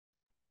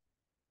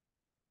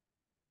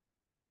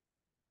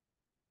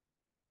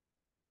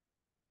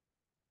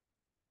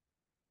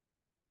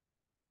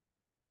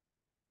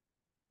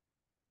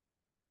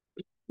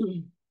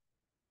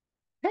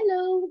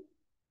Hello.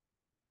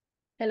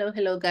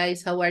 Hello,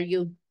 guys. How are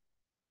you?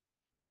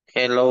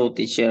 Hello,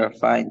 teacher.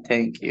 Fine,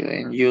 thank you.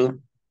 And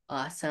you?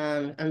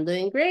 Awesome. I'm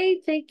doing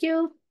great. Thank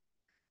you.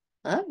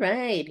 All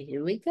right,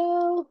 here we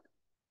go.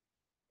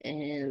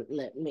 And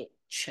let me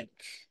check.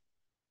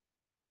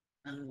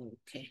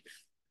 Okay.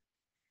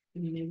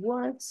 Give me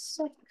one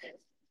sec.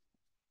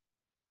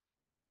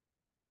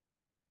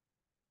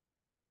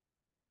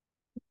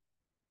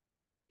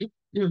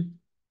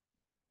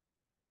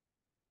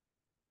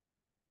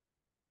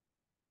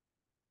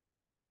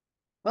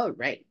 All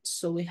right.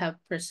 So we have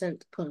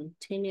present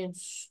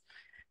continuous.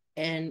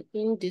 And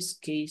in this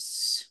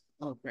case,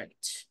 all right.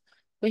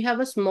 We have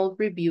a small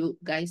review,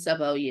 guys,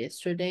 about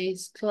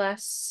yesterday's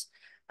class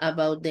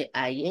about the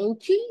ing.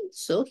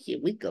 So here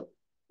we go.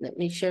 Let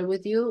me share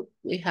with you.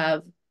 We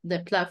have the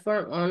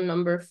platform on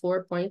number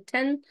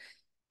 4.10.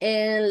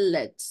 And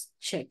let's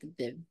check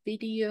the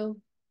video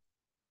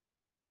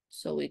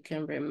so we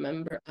can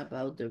remember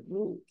about the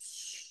rules.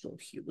 So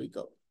here we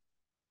go.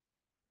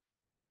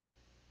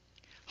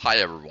 Hi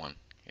everyone.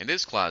 In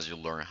this class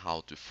you'll learn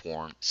how to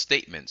form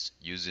statements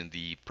using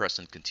the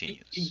present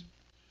continuous.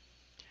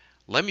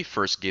 Let me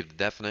first give the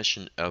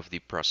definition of the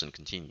present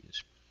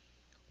continuous.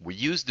 We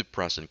use the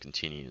present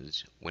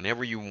continuous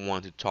whenever you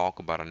want to talk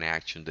about an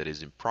action that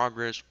is in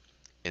progress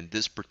in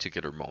this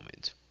particular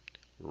moment,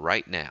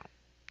 right now.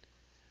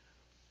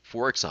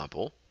 For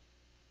example,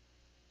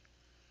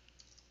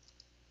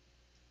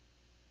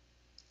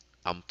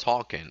 I'm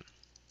talking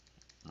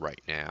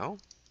right now.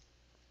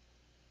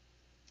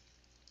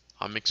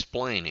 I'm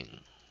explaining.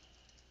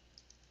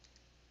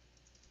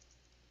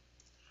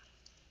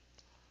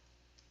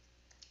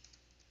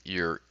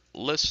 You're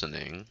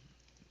listening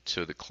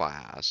to the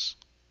class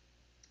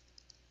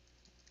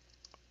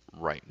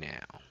right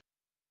now.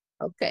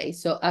 Okay,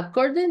 so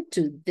according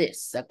to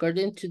this,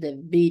 according to the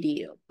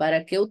video,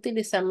 ¿para qué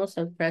utilizamos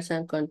el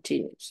present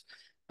continuous?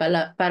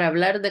 Para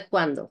hablar de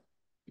cuándo,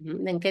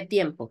 ¿en qué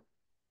tiempo?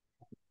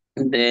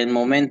 Del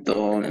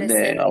momento, de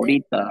Presente.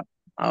 ahorita,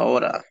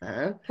 ahora.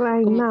 Ah,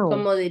 Right now.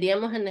 como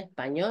diríamos en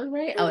español,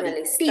 right?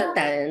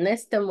 Ahorita, en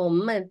este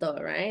momento,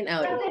 right?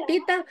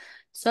 Ahorita.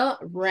 So,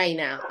 right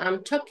now.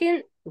 I'm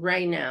talking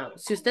right now.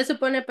 Si usted se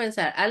pone a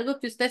pensar, algo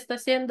que usted está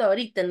haciendo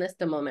ahorita en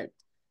este momento.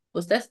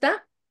 ¿Usted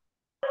está?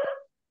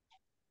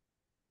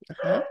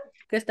 Ajá.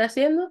 ¿Qué está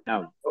haciendo?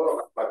 No.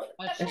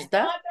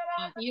 ¿Está?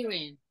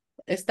 Hearing.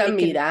 Está De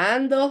que-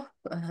 mirando,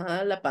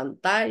 ajá, la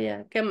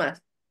pantalla. ¿Qué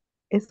más?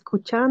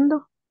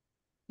 Escuchando.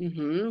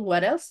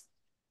 What else?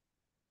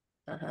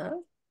 Ajá.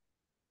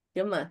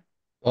 ¿Qué más?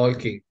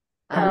 Talking.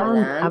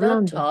 Hablando,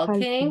 Hablando.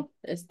 talking.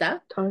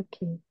 ¿Está?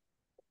 Talking.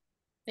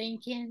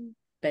 Thinking.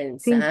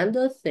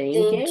 Pensando,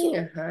 thinking.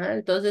 Ajá.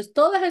 Entonces,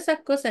 todas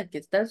esas cosas que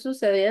están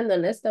sucediendo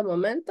en este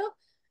momento,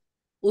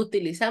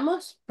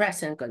 utilizamos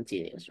present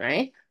continuous,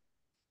 right?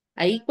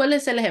 Ahí, ¿cuál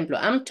es el ejemplo?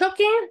 I'm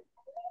talking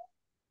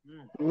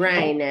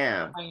right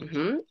now.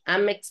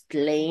 I'm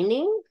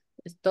explaining.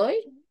 Estoy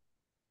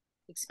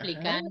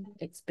Explicando.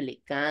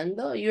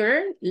 explicando.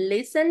 You're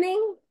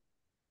listening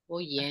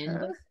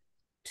Oyendo.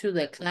 to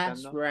the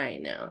class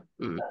right now.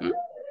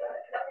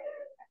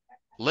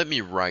 Let me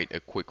write a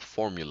quick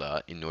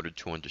formula in order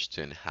to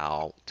understand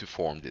how to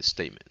form these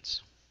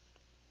statements.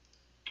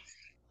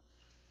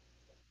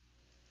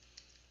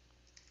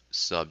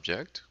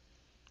 Subject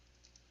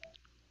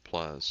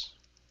plus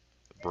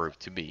verb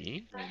to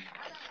be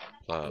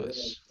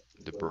plus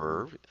the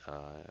verb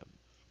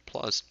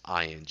plus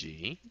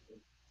ing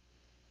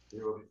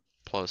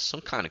plus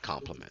some kind of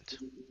complement.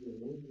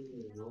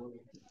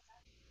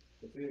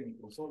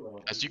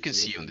 As you can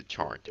see on the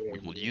chart, we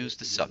will use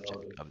the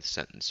subject of the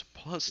sentence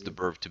plus the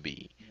verb to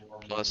be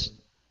plus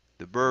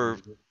the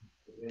verb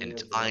in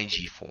its ing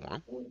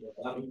form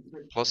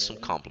plus some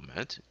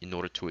complement in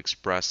order to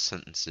express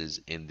sentences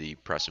in the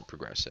present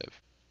progressive.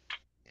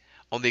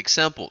 On the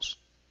examples,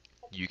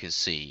 you can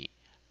see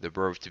the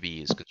verb to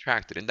be is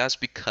contracted, and that's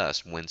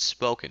because when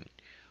spoken,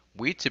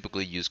 we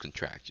typically use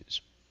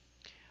contractions.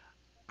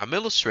 I'm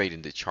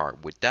illustrating the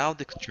chart without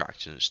the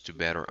contractions to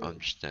better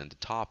understand the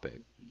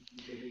topic.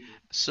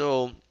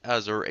 So,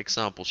 as our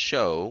examples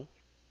show,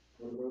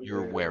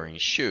 you're wearing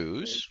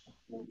shoes.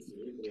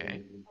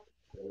 Okay,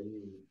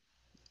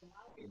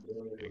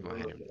 I'm gonna go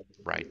ahead and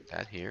write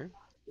that here.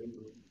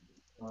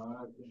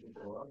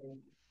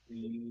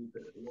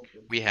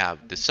 We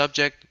have the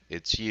subject,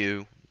 it's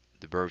you,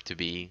 the verb to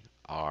be,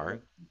 are,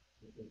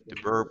 the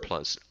verb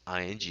plus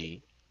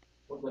ing,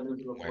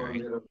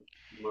 wearing,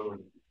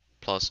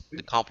 plus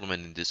the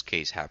complement in this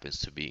case happens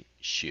to be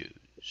shoes.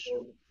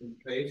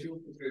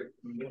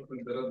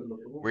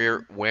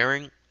 We're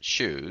wearing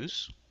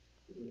shoes,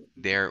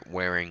 they're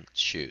wearing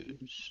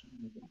shoes.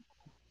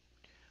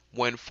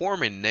 When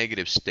forming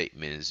negative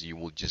statements, you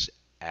will just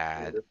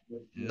add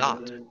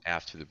not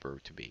after the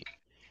verb to be.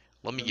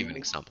 Let me give you an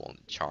example on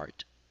the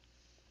chart.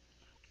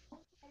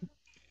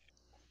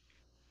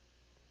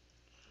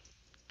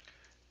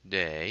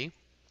 They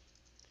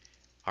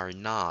are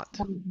not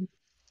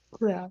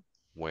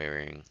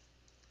wearing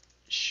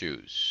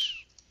shoes.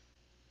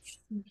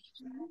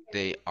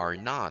 They are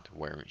not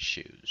wearing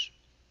shoes.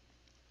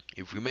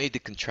 If we made the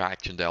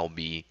contraction, that'll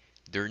be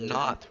they're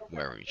not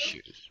wearing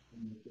shoes.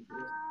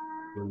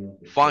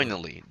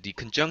 Finally, the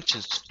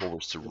conjunctions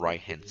towards the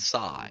right-hand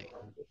side,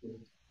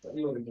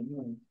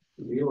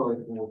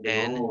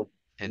 and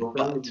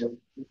but,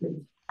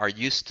 are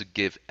used to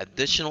give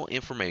additional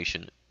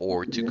information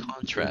or to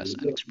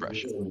contrast an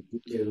expression.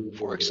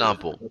 For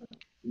example,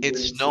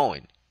 it's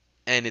snowing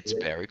and it's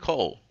very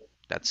cold.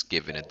 That's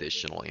giving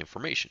additional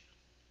information.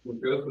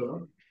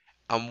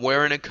 I'm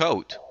wearing a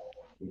coat,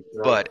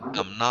 but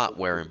I'm not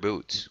wearing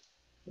boots.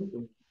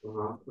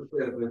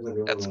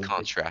 That's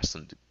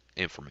contrasting the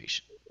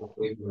information.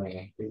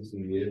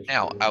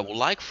 Now, I would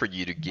like for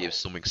you to give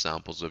some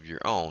examples of your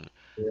own.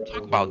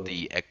 Talk about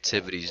the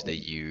activities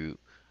that you,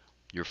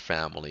 your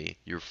family,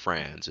 your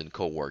friends, and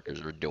coworkers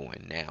are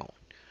doing now.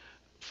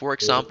 For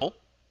example,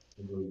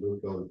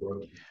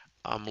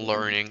 I'm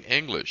learning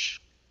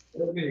English.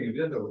 My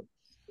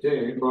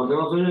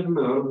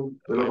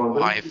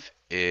wife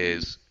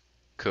is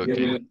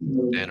cooking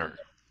dinner.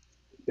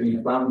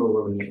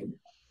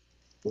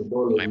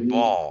 My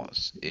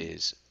boss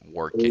is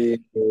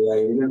working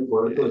in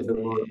his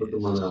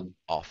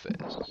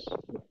office.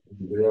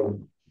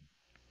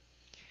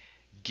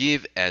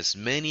 Give as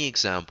many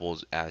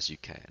examples as you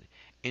can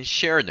and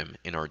share them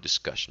in our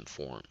discussion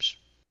forums.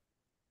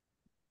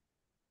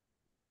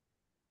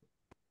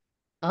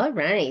 All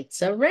right.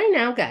 So right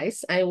now,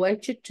 guys, I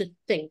want you to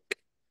think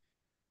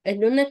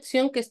en una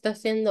acción que está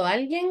haciendo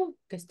alguien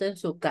que está en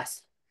su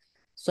casa.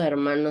 Su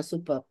hermano,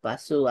 su papá,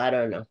 su, I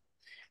don't know.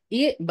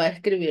 Y va a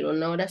escribir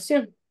una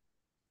oración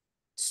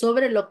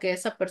sobre lo que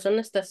esa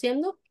persona está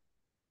haciendo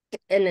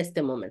en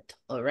este momento.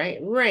 All right,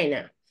 right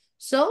now.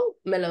 So,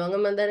 me lo van a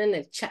mandar en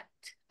el chat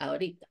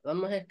ahorita.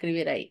 Vamos a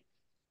escribir ahí.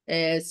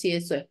 Si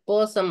es su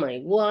esposa, my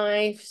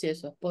wife. Si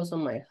es su esposo,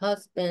 my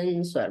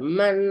husband. Su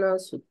hermano,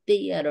 su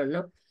tía, I don't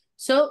know.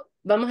 So,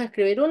 vamos a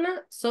escribir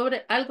una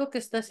sobre algo que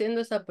está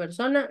haciendo esa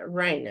persona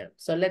right now.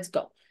 So, let's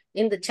go.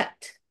 In the chat.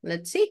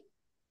 Let's see.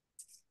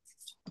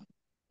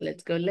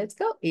 Let's go, let's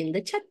go. In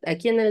the chat.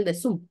 Aquí en el de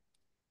Zoom.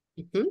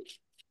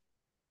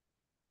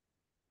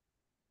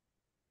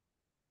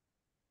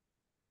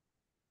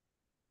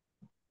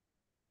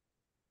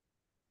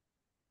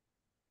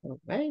 All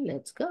right,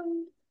 let's go.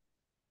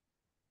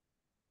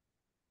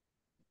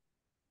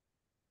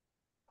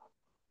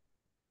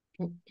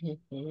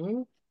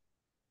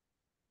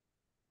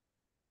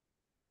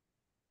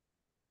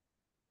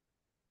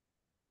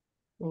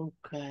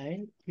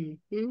 Okay.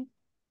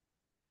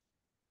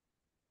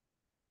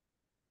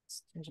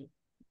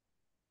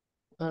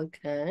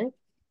 Okay.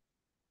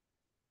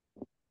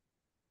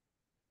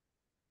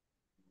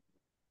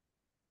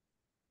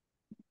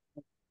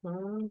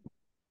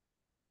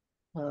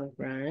 All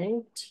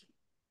right.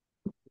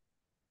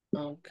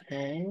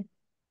 Okay.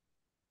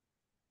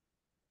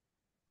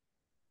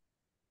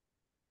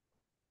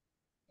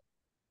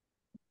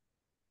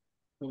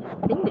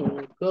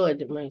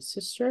 Good, my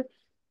sister.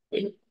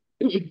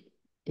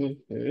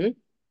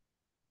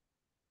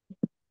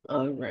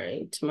 All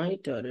right, my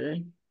daughter.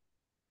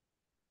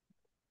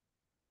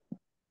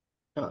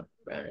 All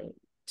right.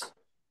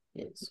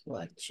 Is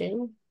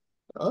watching.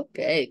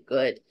 Okay,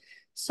 good.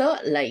 So,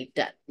 like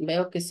that.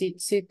 Veo que sí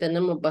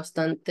tenemos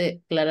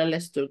bastante clara la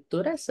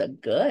estructura, so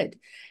good.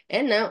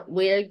 And now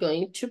we are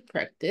going to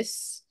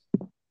practice.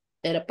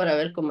 Era para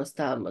ver cómo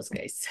estábamos,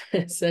 guys.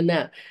 So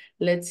now,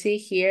 let's see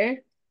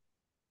here.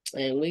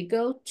 And we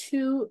go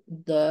to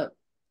the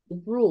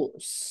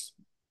rules.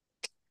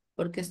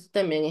 Porque esto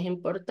también es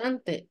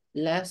importante.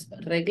 Las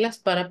reglas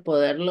para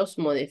poderlos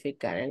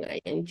modificar en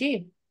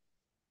ing.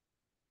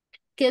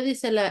 ¿Qué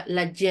dice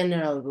la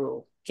general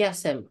rule? ¿Qué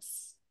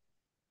hacemos?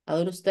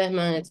 Ahora ustedes me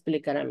van a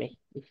explicar a mí.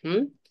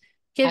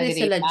 ¿Qué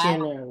dice la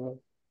general rule?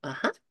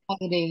 Ajá.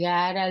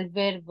 Agregar al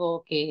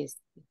verbo que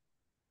es,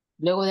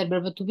 luego del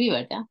verbo to be,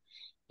 ¿verdad?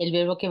 El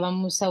verbo que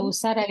vamos a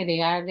usar,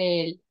 agregar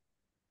el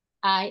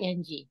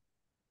ing.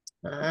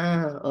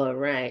 Ah, all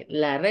right.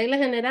 La regla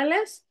general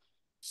es,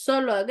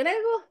 solo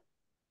agrego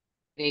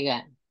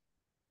Agregar.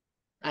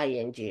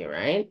 ing,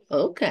 right?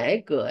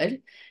 Okay,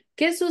 good.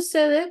 ¿Qué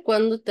sucede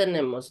cuando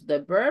tenemos the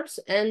verbs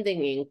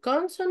ending in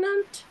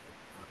consonant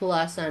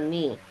plus an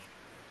e?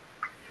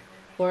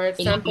 For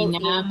example,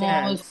 in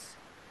dance.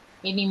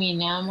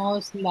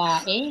 Eliminamos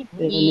la E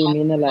Se y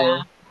elimina la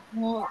E.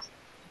 agregamos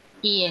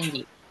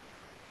ing.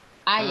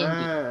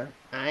 Ah,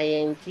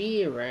 ing,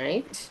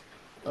 right?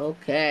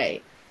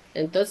 Okay.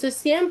 Entonces,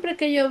 siempre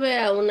que yo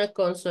vea una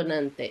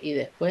consonante y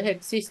después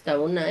exista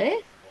una E,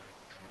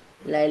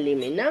 la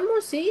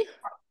eliminamos y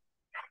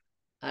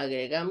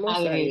agregamos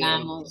ing.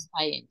 Agregamos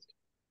ing.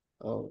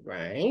 All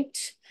right.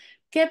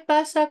 ¿Qué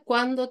pasa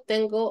cuando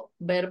tengo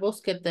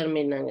verbos que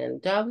terminan en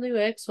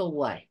W, X o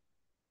Y?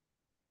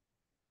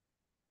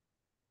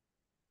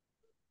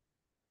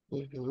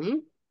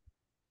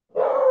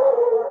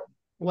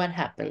 What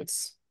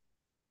happens?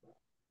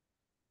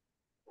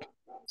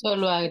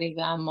 Solo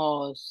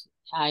agregamos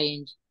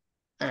ing.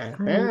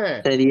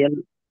 Ajá.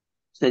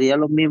 Sería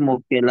lo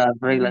mismo que las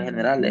reglas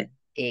generales.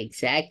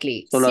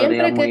 Exactly. Solo Siempre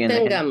agregamos que ING.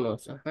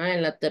 tengamos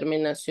en la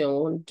terminación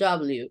un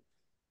W,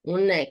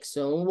 un X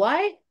o un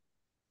Y,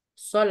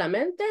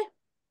 solamente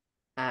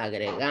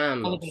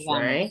agregamos, right?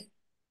 Agregamos.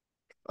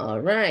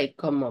 All right,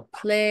 como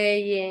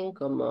playing,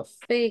 como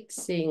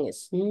fixing,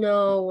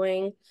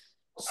 snowing,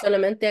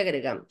 solamente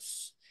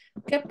agregamos.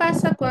 ¿Qué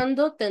pasa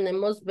cuando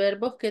tenemos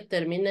verbos que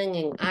terminan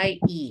en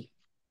IE?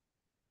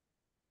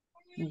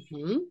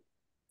 Ujú.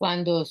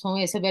 Cuando son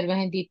esos verbos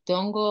en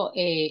diptongo,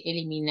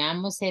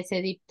 eliminamos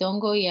ese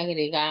diptongo y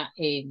agrega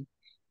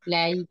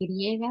la Y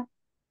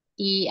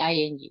y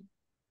ING.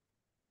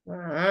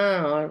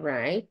 All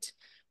right.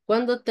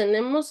 Cuando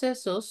tenemos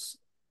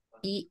esos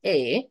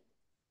IE,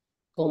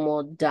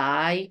 como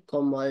die,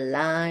 como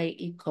lie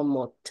y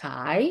como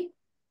tie,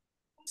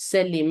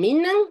 se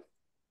eliminan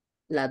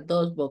las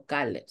dos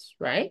vocales,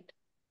 right?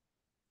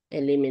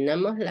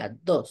 Eliminamos las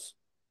dos.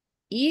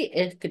 Y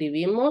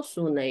escribimos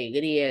una Y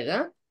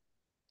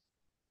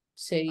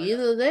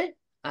seguido de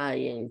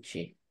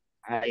ING.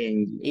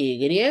 ING.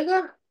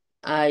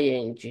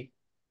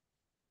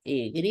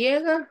 ING.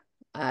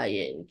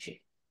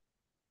 ING.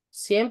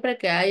 Siempre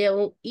que haya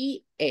un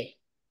IE,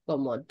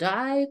 como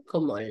die,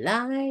 como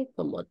lie,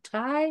 como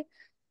tie,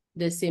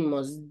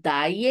 decimos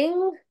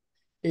dying,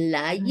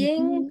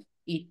 lying Allí,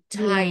 y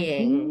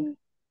tying. allí,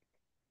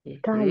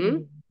 Ujú.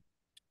 calle.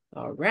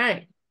 All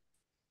right.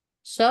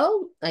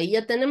 So, ahí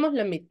ya tenemos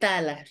la mitad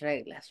de las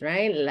reglas,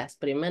 right? Las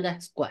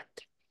primeras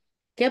 4.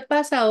 ¿Qué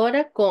pasa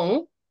ahora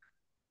con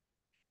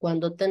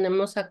cuando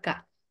tenemos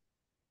acá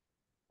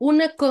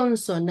una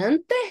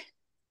consonante,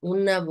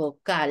 una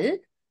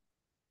vocal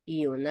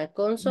y una Una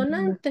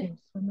consonante,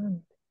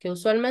 consonante. que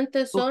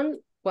usualmente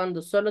son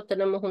cuando solo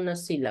tenemos una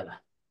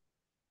sílaba?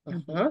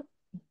 Ujú. Ajá.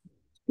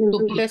 ¿Qué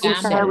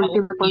Duplicamos La sucede?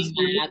 última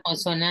la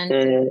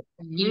consonante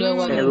y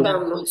luego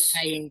agregamos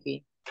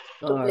ING.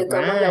 All right.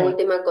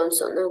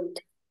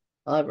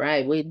 All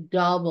right. We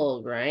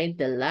double, right?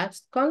 The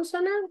last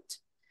consonant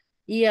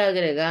y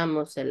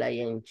agregamos el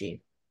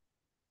ING.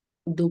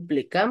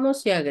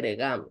 Duplicamos y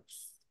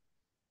agregamos.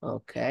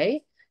 Ok.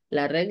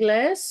 La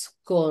regla es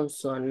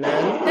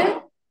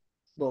consonante,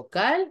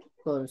 vocal,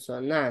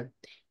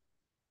 consonante.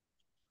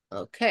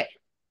 Ok.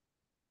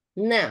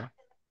 Now,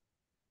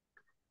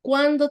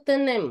 cuando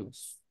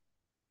tenemos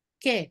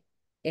que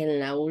en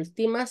la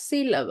última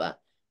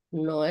sílaba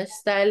no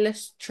está el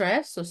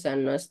stress, o sea,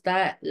 no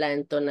está la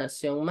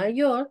entonación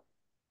mayor,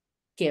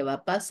 ¿qué va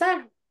a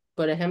pasar?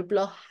 Por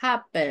ejemplo,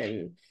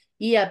 happen.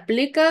 Y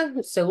aplica,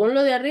 según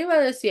lo de arriba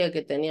decía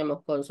que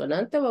teníamos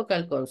consonante,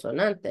 vocal,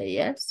 consonante,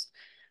 yes.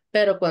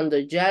 Pero cuando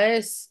ya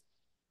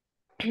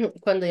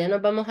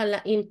nos vamos a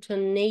la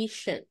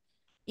intonation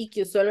y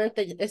que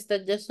usualmente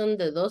estas ya son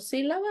de 2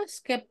 sílabas,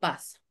 ¿qué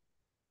pasa?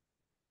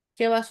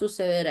 ¿Qué va a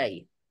suceder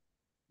ahí?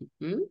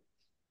 ¿Mm?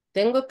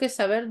 Tengo que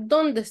saber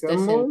dónde está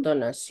esa ¿Cómo?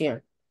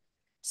 entonación.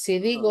 Si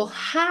digo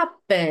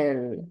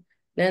happen,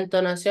 la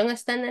entonación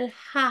está en el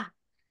ha.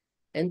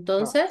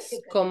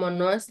 Entonces, como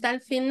no está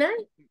al final,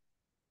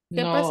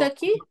 ¿qué pasa No,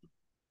 aquí?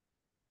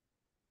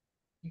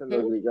 Solo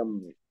Ujú.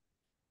 agregamos.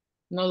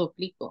 no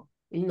duplico.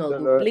 No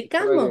Solo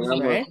duplicamos,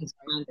 agregamos right?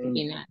 Consonante ING.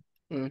 final.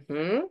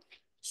 Ujú.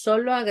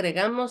 Solo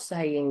agregamos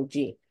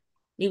ing.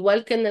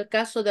 Igual que en el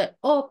caso de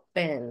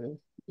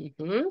open.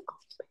 Ujú.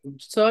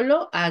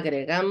 Solo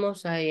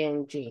agregamos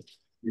ing.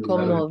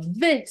 Como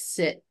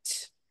visit.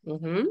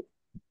 Ujú.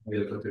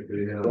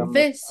 Agregamos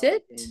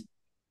Visit.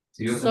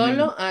 ING.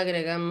 Solo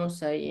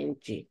agregamos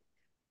ing.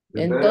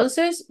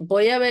 Entonces,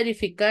 voy a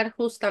verificar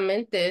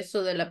justamente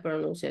eso de la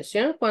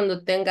pronunciación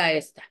cuando tenga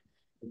esta,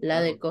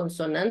 la de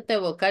consonante,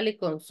 vocal y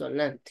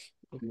consonante.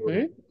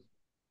 Ujú.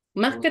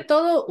 Más que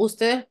todo,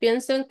 ustedes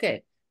piensan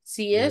que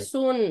si es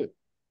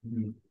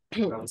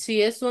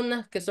si es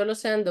unas que solo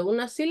sean de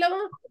una sílaba,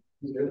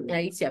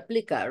 ahí se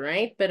aplica,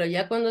 right? Pero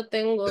ya cuando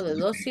tengo de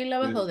 2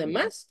 sílabas o de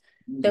más,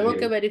 tengo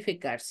que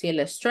verificar si el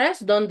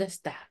stress, ¿dónde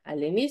está?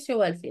 ¿Al inicio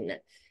o al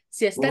final?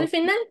 Si está al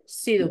final,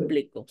 sí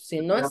duplico. Si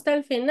no está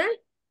al final,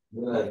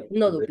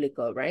 no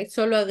duplico, right?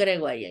 Solo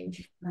agrego ing,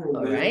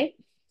 all right?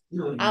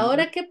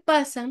 Ahora, ¿qué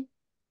pasa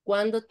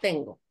cuando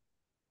tengo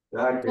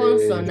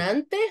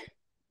consonante,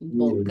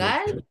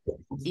 vocal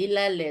y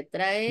la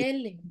letra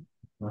L?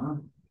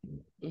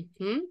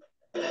 Ujú.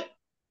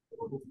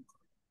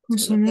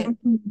 Solo que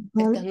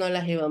estas no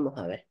las íbamos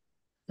a ver.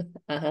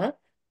 Ajá.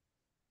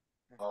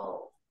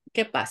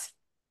 ¿Qué pasa?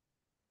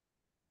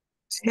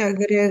 Se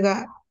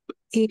agrega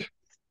y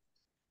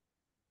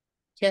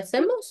 ¿Qué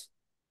hacemos?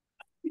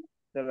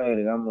 Solo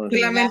agregamos.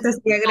 Agregar solamente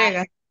se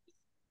agrega.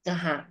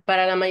 Ajá.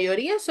 Para la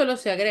mayoría solo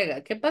se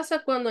agrega. ¿Qué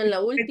pasa cuando en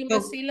la última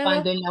Perfecto.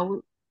 sílaba cuando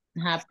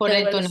en ajá, por la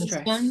tengo el entonación,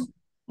 stress?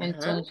 Ajá.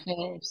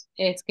 entonces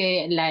es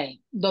que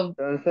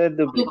Entonces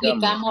duplicamos.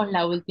 duplicamos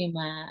la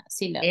última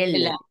sílaba, la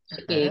L.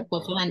 Ajá.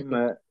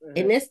 consonante.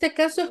 En este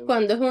caso es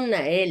cuando es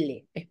una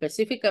L,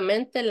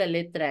 específicamente la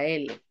letra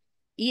L.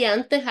 Y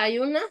antes hay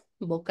una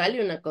vocal y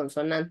una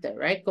consonante,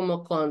 right?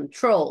 Como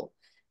control.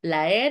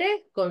 La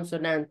R,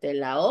 consonante,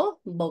 la O,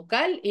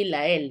 vocal y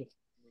la L.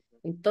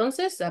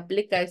 Entonces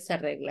aplica esa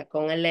regla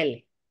con el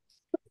L.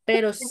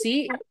 Pero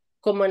sí,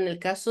 como en el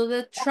caso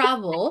de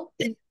travel,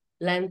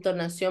 la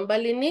entonación va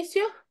al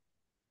inicio,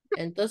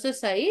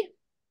 entonces ahí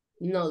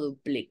no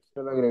duplico.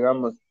 Solo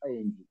agregamos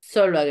ing.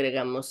 Solo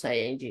agregamos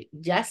ing.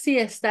 Ya si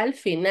está al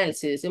final,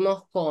 si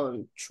decimos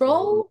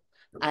control,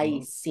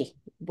 ahí sí.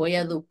 Voy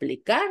a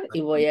duplicar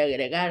y voy a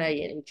agregar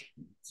ing.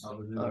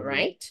 All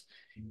right.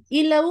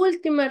 Y la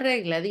última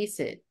regla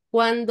dice,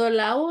 cuando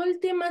la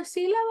última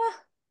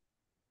sílaba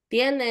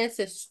tiene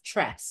ese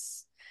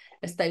stress.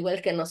 Está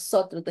igual que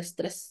nosotros, de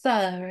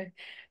estresada. ¿Verdad?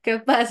 ¿Qué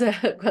pasa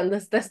cuando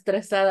está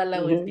estresada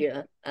la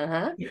última?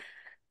 Ajá.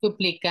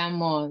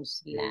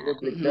 Duplicamos la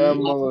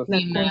Duplicamos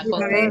última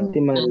La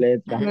última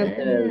letra.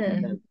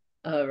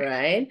 Ah, all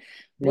right.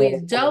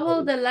 We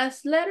double the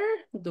last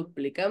letter,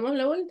 duplicamos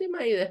la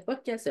última y después,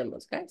 ¿qué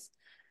hacemos, guys?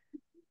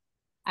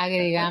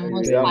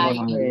 agregamos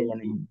Agregamos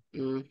ing.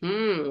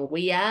 ing.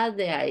 We add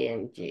the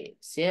ing.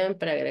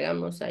 Siempre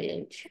agregamos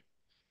ing.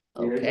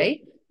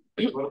 Ok.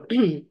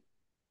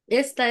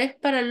 Esta es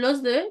para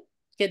los de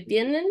que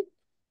tienen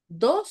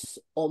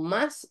 2 o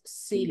más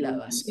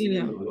sílabas.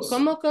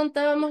 ¿Cómo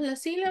contábamos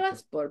las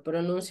sílabas? Por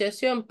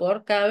pronunciación,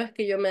 por cada vez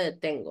que yo me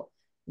detengo.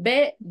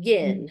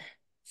 Begin,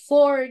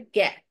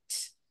 forget,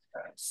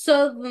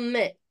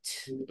 submit.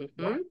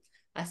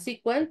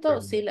 Así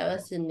cuento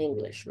sílabas en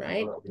English,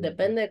 right?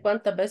 Depende de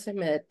cuántas veces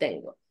me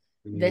detengo.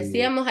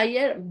 Decíamos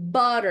ayer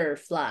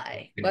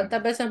butterfly.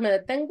 ¿Cuántas veces me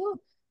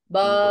detengo?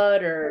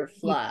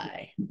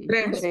 Butterfly.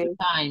 3. 3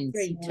 Times.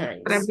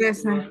 times. 3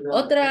 veces.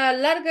 Otra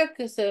larga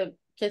que se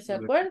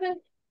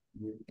acuerden.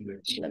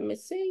 Let me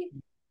see.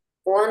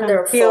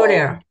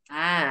 Computer.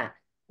 Ah,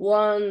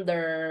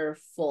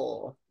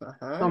 wonderful.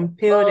 Ajá.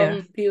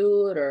 Computer.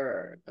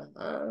 Computer.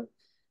 Ajá.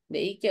 ¿De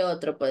ahí qué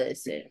otro puede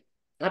ser?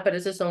 Ah, pero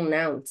esos son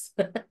nouns.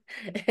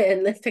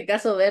 En este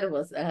caso,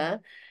 verbos.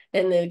 Ajá.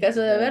 En el caso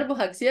de verbos,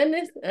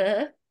 acciones.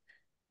 Ajá.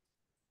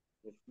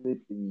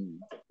 Sleeping.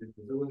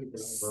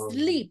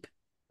 Sleep.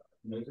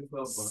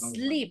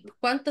 Sleep.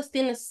 ¿Cuántos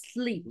tienes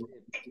sleep?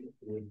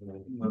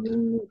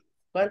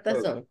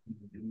 ¿Cuántas son?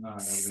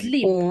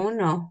 Sleep.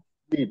 1.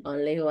 Sleep.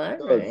 Only one,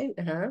 Dos. right?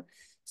 Ajá.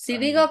 Si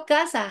digo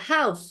casa,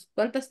 house,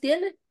 ¿cuántas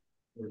tiene?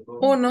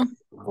 1.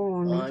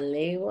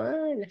 Only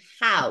one,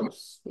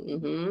 house.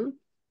 Ujú.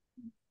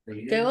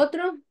 ¿Qué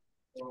otro?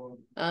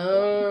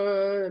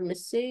 Let me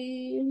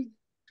see.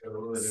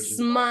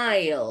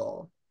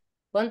 Smile.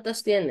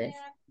 ¿Cuántos tiene?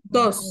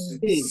 2.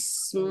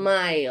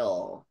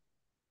 Smile.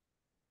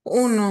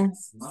 1.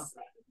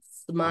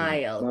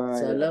 Smile.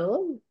 Solo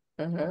uno.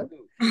 Ajá.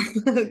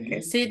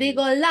 Okay. Si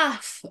digo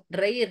laugh,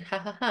 reír,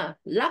 jajaja.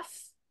 Laugh.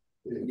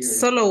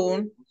 Solo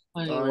 1.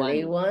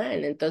 Only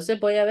one. Entonces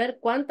voy a ver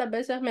cuántas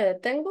veces me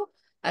detengo.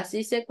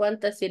 Así sé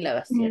cuántas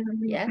sílabas tiene.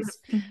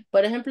 Yes.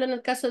 Por ejemplo, en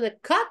el caso de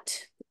cut,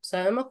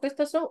 sabemos que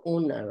estas son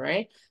una,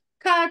 right?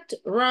 Cut,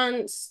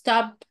 run,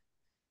 stop.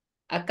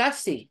 Acá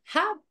sí.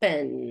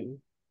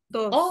 Happen.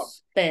 2.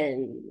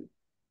 Open.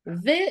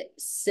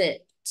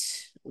 Visit.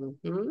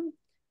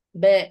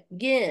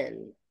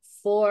 Begin.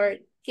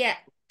 Forget.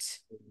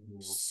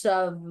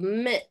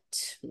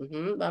 Submit.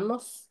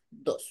 Vamos,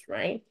 2,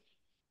 right?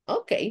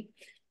 Okay.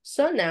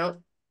 So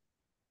now,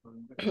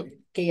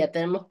 que ya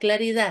tenemos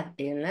claridad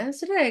en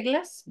las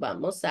reglas,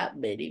 vamos a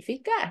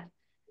verificar.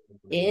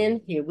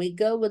 And here we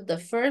go with the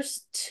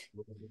first.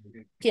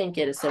 ¿Quién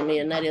quiere ser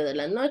millonario de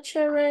la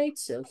noche, right?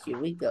 So here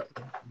we go.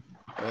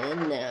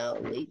 And now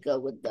we go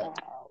with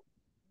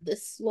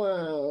this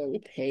one.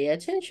 Pay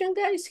attention,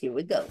 guys. Here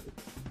we go.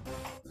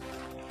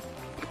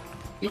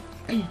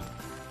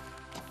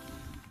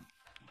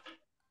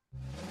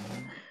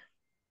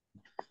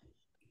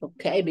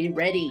 Okay, be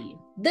ready.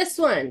 This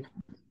one.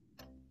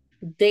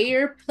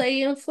 They're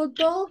playing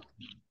football.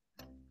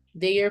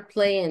 They are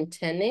playing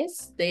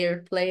tennis. They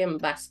are playing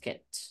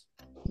basket.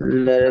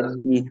 Letter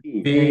B.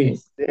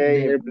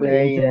 They are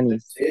playing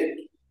tennis.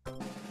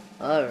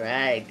 All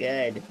right,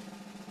 good.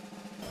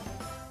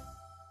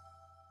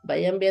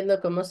 Vayan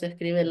viendo cómo se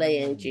escribe la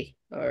ing.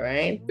 All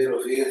right.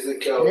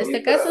 En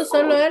este caso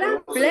solo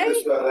era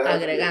play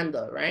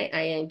agregando, right?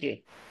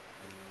 ing.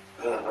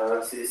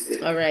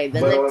 All right,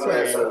 the next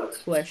one.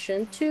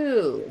 Question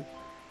 2.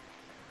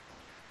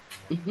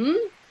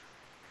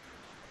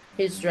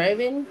 He's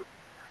driving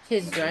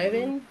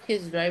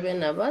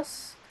a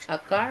bus, a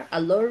car,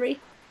 a lorry.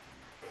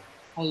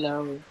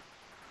 Hello.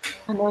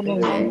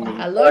 Okay.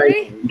 A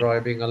lorry?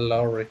 Driving a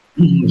lorry.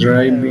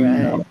 Right.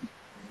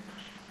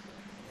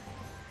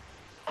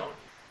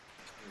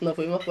 Nos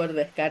fuimos por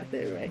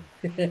descarte, right?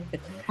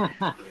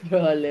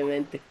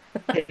 Probablemente.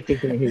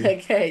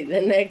 Okay, the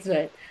next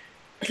one.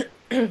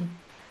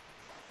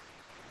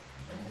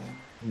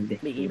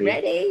 Be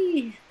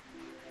ready.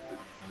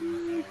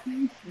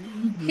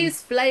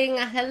 He's flying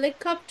a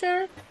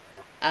helicopter,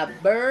 a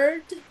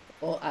bird,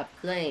 or a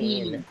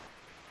plane.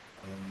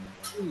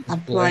 A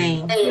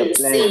plane.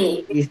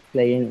 He's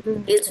playing.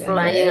 It's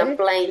flying a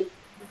plane.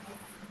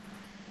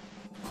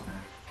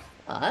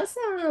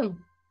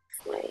 Awesome.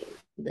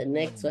 The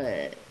next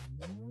one.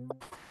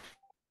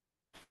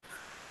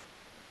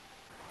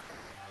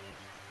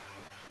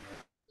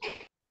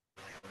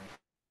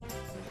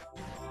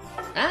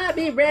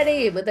 Be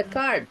ready with the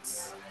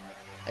cards.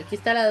 Aquí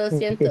está la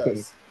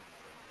 200.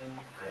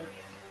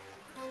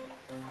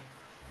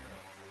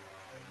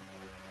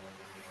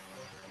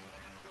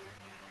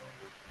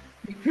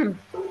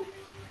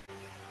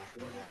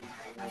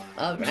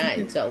 All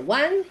right, so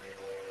 1,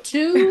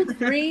 2,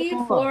 3,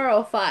 4,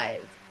 or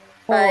 5.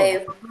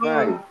 5.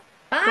 5.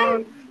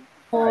 5.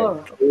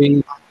 4.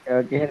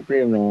 Creo que es el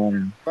primero.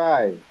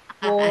 5.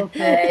 4 5.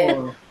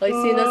 people. Hoy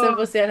sí no se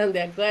pusieron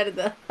de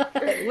acuerdo.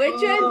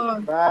 Which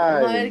one? 5.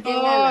 Vamos a ver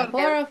quién gana. 4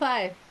 Four. or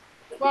 5.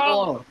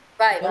 4.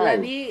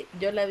 5.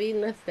 Yo la vi,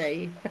 no está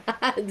ahí.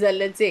 So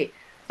let's see.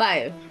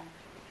 5.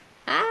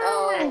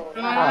 Ah, Oh.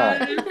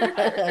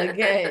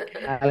 okay.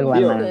 Algo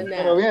So ganamos.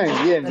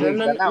 now, bien, pero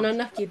no ganamos.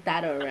 nos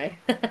quitaron, right?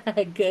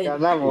 Good.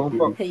 Ganamos un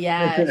poco.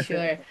 Yeah,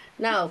 sure.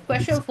 Now,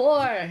 question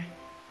 4.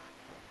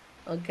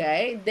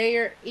 Okay,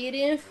 they're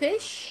eating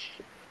fish,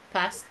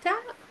 pasta,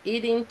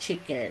 eating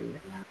chicken.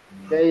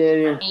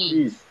 They are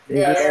Hey. fish.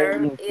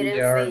 They're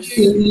eating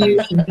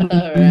fish.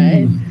 All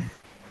right.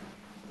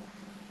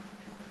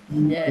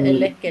 Yeah,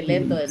 el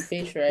esqueleto del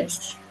fish, right?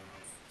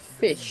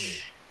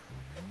 Fish.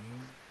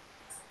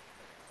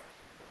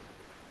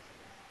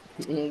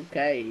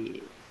 Okay,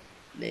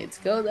 let's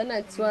go the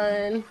next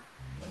one.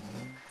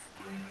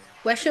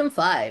 Question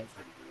 5.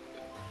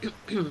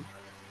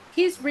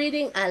 He's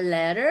reading a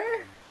letter,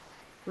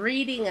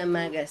 reading a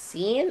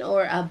magazine,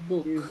 or a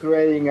book. He's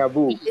reading a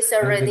book. He's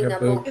reading a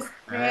book.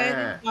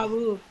 Ah,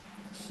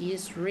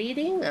 he's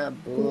reading a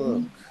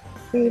book.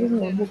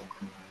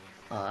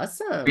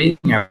 Awesome.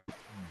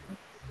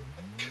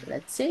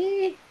 Let's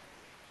see.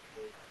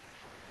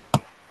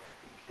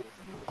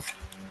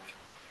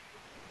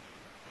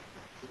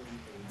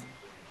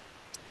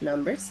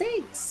 Number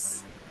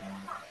 6.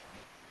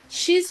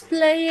 She's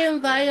playing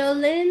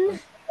violin,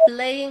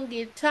 playing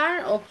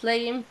guitar, or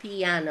playing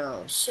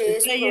piano.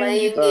 She's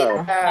playing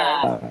guitar.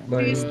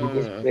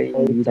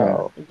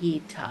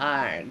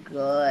 Guitar,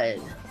 good.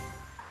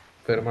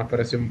 Pero más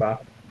parece un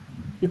bajo.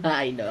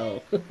 I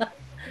know.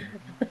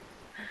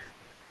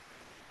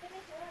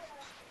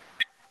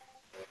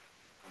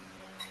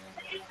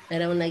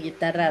 Era una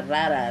guitarra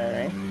rara,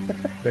 right?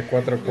 De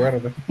 4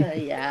 cuerdas.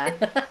 Yeah.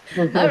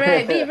 All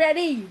right, be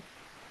ready.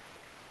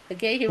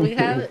 Okay, here we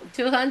have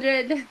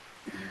 200.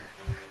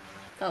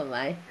 Oh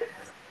my.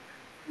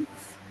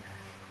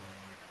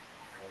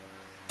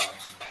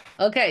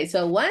 Okay,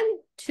 so 1,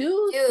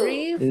 2,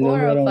 3,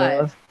 4, or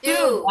 5.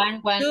 2.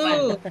 1, 1,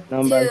 1.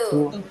 Number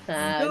 2. 2.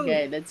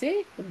 Okay, let's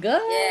see.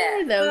 Good.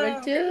 Yeah.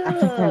 Number 2.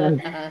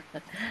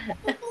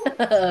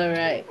 All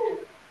right.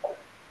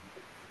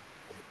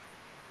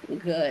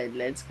 Good.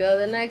 Let's go to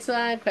the next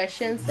one.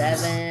 Question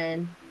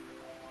 7.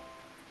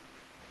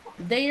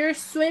 They are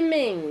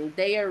swimming.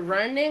 They are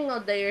running, or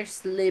they are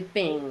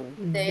sleeping.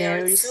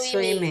 They're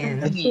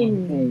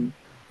swimming.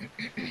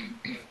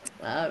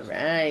 All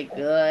right,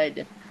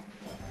 good.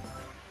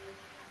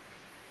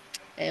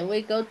 And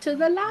we go to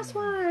the last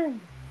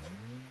one.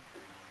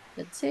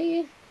 Let's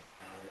see.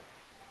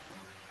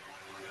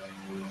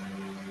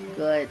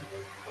 Good.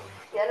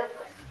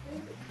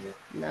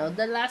 Now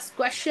the last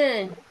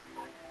question.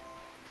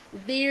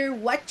 They're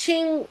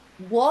watching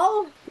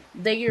wall.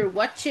 They are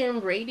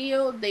watching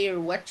radio. They are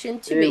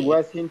watching They're TV.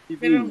 watching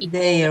TV.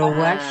 They are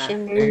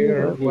watching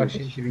TV.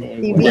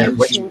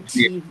 Watching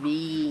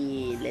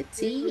TV. Let's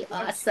see.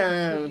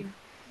 Awesome.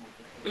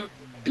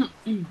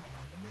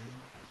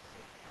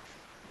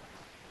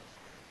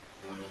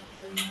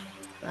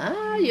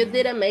 Ah, you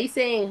did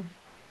amazing.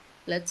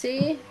 Let's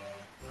see.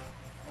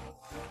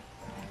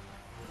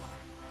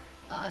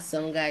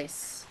 Awesome,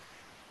 guys.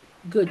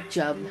 Good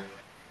job.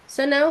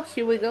 So now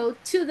here we go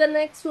to the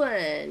next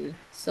one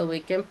so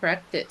we can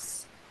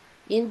practice.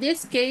 In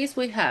this case,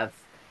 we have,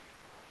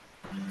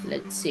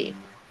 let's see.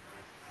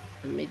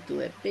 Let me do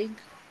it big.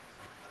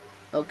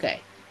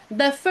 Okay.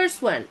 The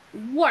first one,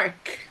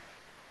 work.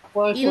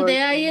 In the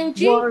ing,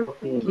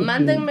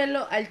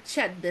 mándenmelo al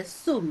chat de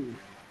Zoom.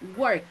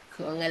 Work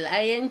con el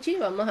ing.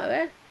 Vamos a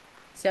ver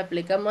si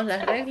aplicamos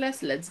las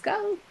reglas. Let's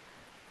go.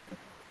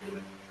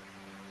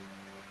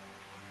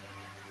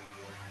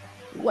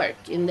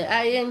 Work in the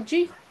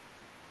ing.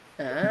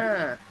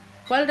 Ah,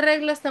 ¿cuál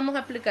regla estamos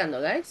aplicando,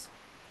 guys?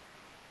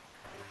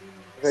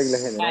 Regla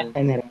general.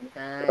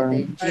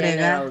 The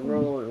general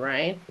rule,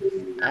 right?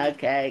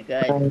 Okay,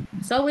 good.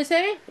 So we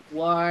say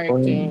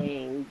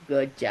working.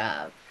 Good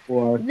job.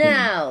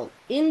 Now,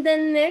 in the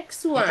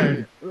next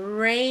one,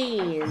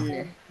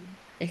 rain.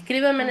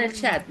 Escríbeme en el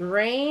chat.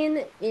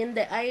 Rain in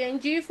the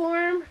ing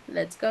form.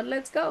 Let's go,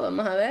 let's go.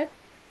 Vamos a ver.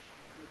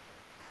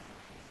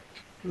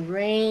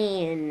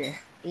 Rain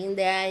in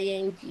the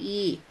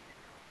ing.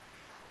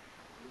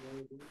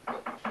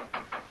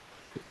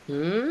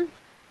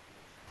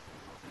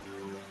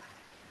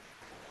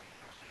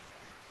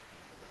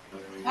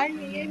 Ay,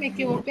 me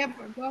equivoqué,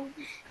 perdón.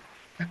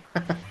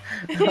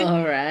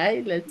 All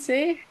right, let's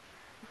see.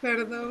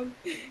 Perdón.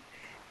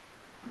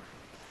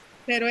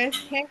 Pero es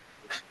que.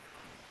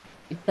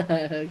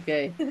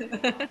 Okay.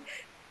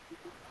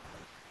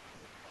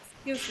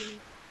 Excuse me.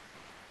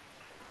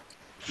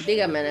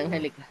 Dígame,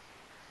 Angélica.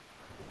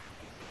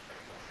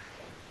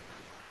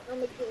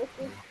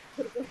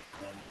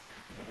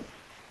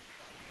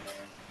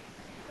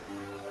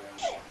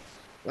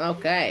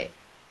 Ok.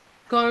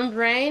 Con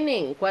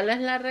raining, ¿cuál es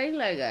la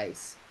regla,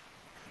 guys?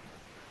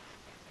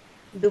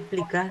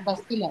 Duplicar.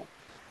 Vacilar.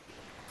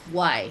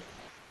 Why?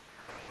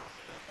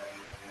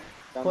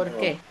 ¿Por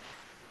qué?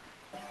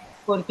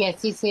 Porque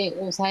así se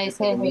usa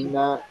ese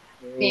Termina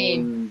de,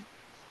 en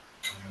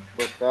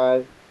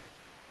vocal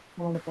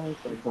 ¿cómo le puedo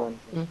decir?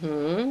 consonante.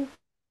 Ujú.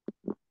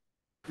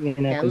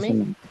 Viene Tell me.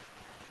 consonante.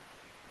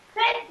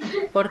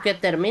 ¿Porque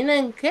termina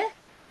en qué?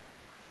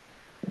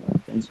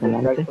 Vocal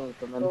Consonante.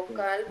 consonante.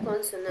 Vocal,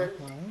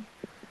 consonante. Ajá.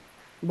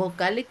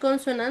 Vocal y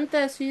consonante,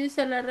 así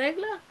dice la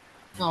regla.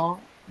 No,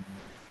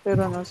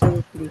 Pero no se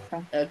duplica.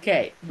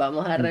 Ok,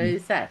 vamos a Ujú.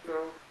 revisar. No.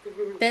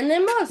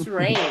 Tenemos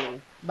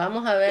rain.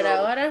 Vamos a ver No.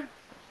 ahora.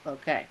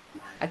 Ok.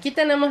 Aquí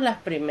tenemos las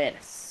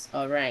primeras.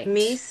 All right.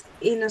 Miss,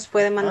 y nos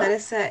puede mandar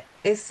Ajá.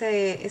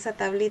 esa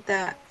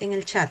tablita en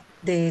el chat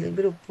del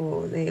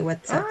grupo de Ah,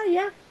 WhatsApp.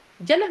 ya.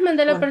 Ya les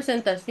mandé la Por-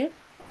 presentación.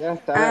 Ya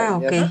está, Ah,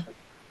 ya ok, Ajá. está. ok,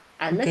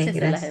 Anoche se las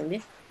gracias.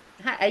 envié.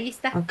 Ajá, ahí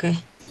está. Ok,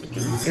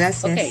 Ok,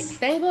 gracias.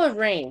 tengo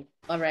rain.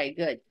 All right,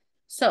 good.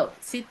 So,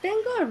 si tengo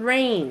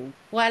rain,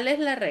 ¿cuál es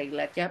la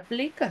regla que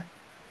aplica?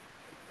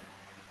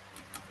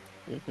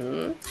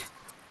 Ujú.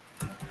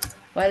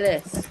 ¿Cuál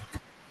es?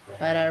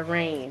 Para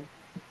rain.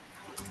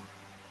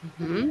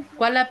 Ujú.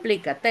 ¿Cuál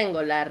aplica?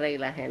 Tengo la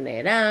regla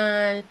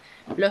general,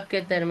 los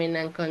que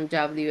terminan con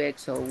W,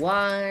 X o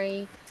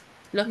Y,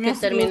 los que No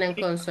se terminan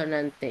duplica.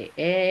 consonante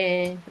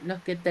E,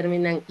 los que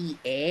terminan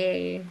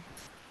IE.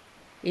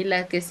 ¿Y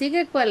la que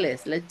sigue cuál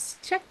es? Let's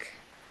check.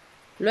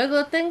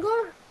 Luego tengo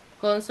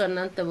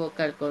consonante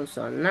vocal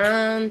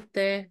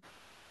consonante,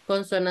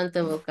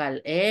 consonante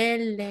vocal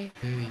L,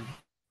 Okay.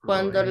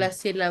 cuando la Rain.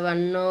 sílaba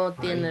no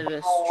tiene Rain.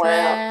 el Vowel,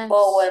 stress.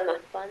 vowel más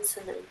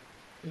consonant.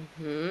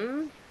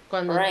 Ujú.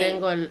 Cuando Rain.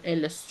 tengo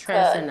el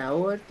stress en Cut. la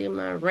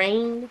última,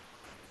 rain.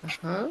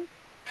 Ajá.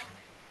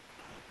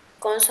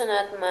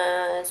 Consonant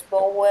más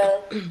vowel,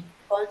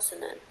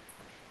 consonant.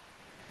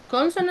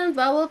 Consonant,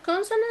 vowel,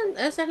 consonant,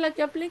 esa es la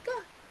que aplica.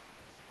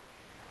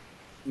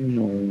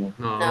 No. No.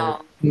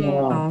 No.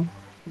 No,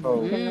 No,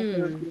 Oh, que no se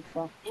Mm,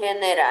 duplica.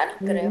 General,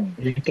 creo.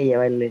 El que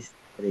lleva el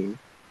estrés.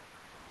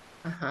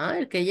 ajá,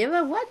 el que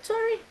lleva what,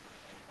 sorry.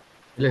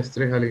 El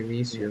estrés al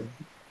inicio.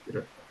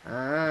 Pero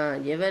Ah,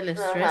 lleva el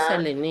stress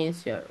al Ajá.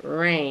 inicio.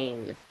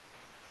 Rain.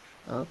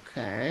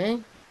 Ok.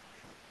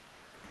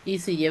 Y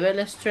si lleva el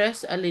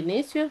stress al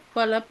inicio,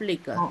 ¿cuál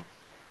aplica? no,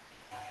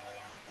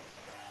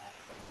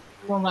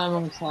 no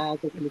vamos a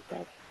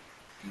duplicar.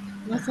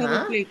 No se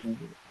Ajá. duplica.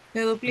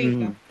 Se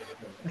duplica. Mm,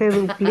 se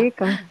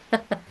duplica,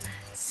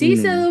 ¿Sí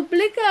se mm.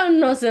 duplica o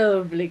no se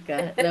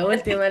duplica? La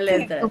última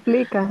letra.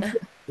 duplica.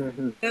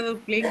 Se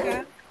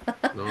duplica.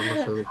 no, no se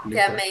Ya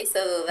duplica. me hizo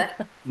dudar.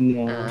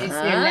 No. Dice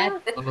la,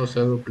 Ajá. No, no se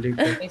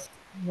duplica.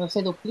 no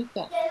se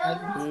duplica. Ahí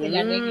dice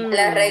la regla.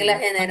 La regla Mm,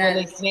 Cuando el general.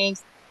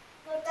 estrés,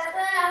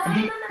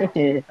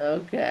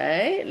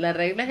 ok, la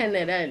regla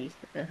general.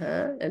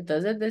 Ajá.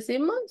 Entonces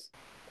decimos,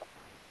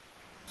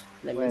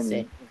 let me bueno.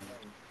 see.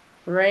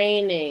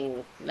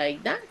 Raining,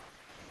 like that.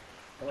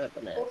 Voy a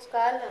poner así.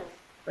 Buscala.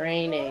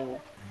 Raining.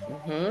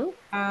 Ujú.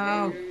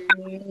 Ah, ok.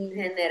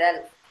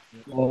 General.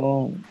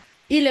 Oh,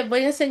 Y les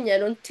voy a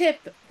enseñar un tip.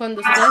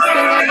 Cuando ustedes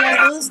tengan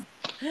la duda,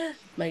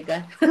 my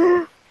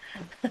God,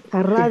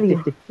 La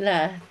radio.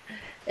 la,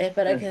 es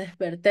para que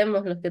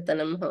despertemos los que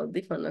tenemos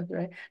audífonos,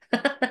 right?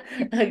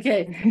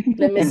 Okay,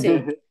 let me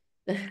see.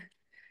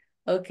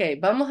 Ok,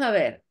 vamos a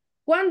ver.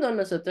 Cuando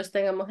nosotros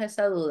tengamos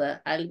esa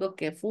duda, algo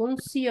que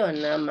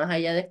funciona, más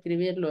allá de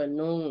escribirlo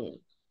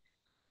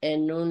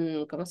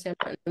 ¿cómo se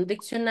llama? En un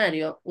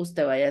diccionario,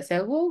 usted vaya hacia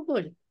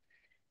Google.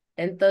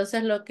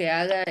 Entonces lo que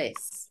haga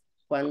es,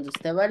 cuando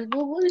usted va al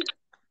Google,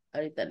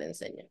 ahorita le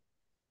enseño.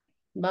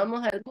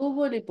 Vamos al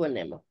Google y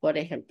ponemos, por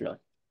ejemplo,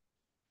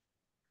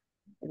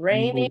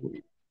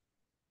 raining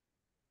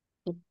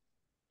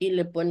y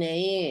le pone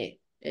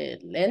ahí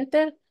el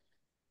enter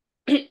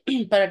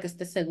para que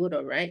esté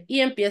seguro, right?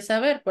 Y empieza a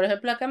ver, por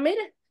ejemplo, acá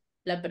mire,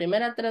 la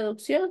primera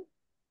traducción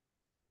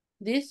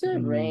dice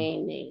mm,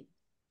 raining.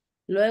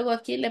 Luego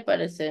aquí le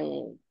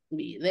aparecen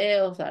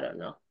videos, I don't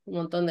know, un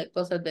montón de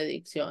cosas de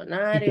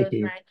diccionarios,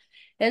 right?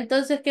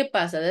 Entonces, ¿qué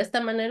pasa? De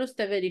esta manera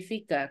usted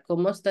verifica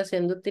cómo está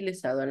siendo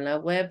utilizado en la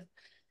web.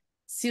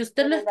 Si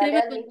usted lo Pero dale escribe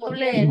al con mismo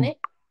doble tiempo.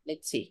 N,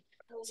 sí.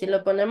 Si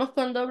lo ponemos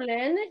con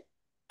doble N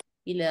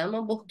y le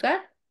damos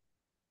buscar,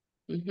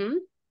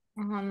 ujú,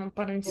 Ajá, no la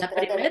parece.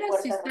 Detrás de la primera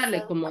sí puerta sale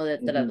rosada. como de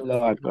lo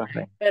va a traducción,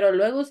 correr. pero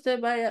luego usted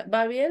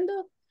va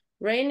viendo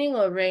raining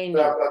o raining.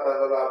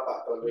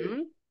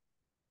 ¿Mm?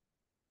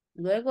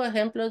 Luego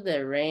ejemplos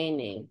de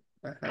raining.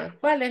 Ajá.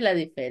 ¿Cuál es la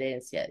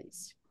diferencia?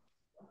 Dice.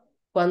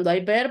 Cuando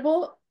hay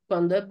verbo,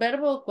 cuando es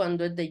verbo o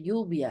cuando es de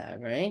lluvia,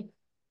 right?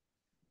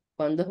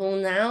 Cuando es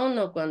un noun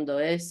o cuando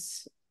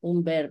es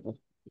un verbo.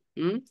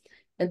 ¿Mm?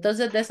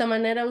 Entonces, de esa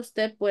manera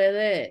usted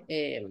puede,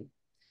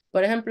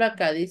 por ejemplo,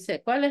 acá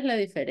dice, ¿cuál es la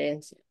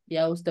diferencia?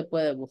 Ya usted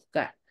puede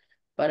buscar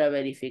para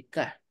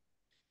verificar.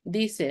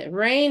 Dice,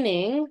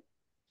 raining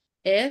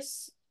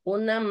es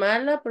una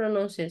mala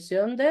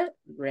pronunciación de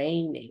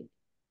raining.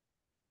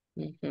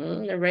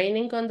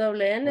 Raining con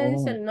doble N,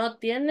 dice, no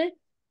tiene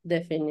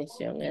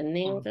definición en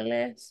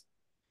inglés.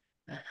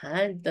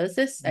 Ajá,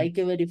 entonces hay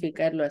que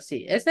verificarlo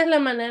así. Esa es la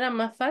manera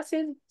más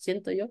fácil,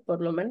 siento yo,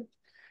 por lo menos,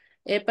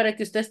 para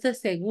que usted esté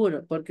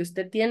seguro, porque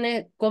usted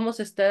tiene cómo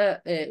se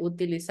está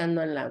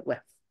utilizando en la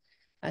web.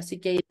 Así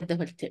que ahí te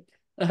dejo el tip.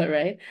 All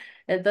right.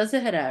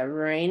 Entonces era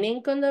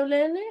raining con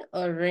doble N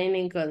o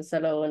raining con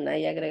solo una.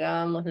 Y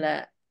agregábamos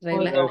la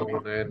regla. Solo con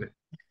una N.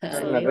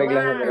 Son las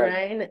reglas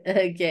generales.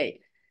 Right.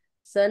 Okay.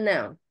 So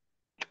now,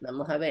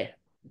 vamos a ver.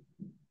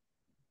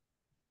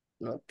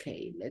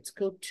 Okay, let's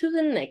go to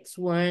the next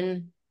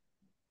one.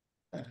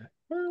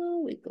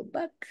 We go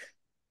back.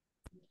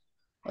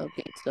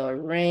 Okay, so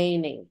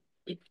raining.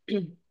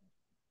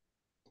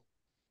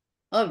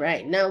 All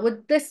right, now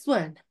with this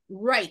one,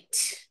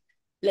 right.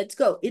 Let's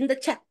go in the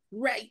chat,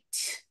 right.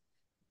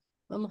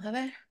 Vamos a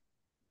ver.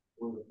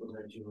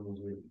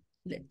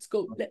 Let's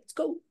go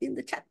in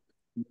the chat.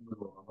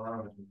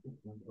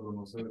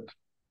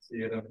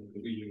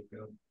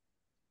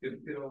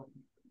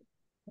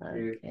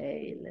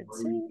 Okay, let's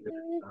see.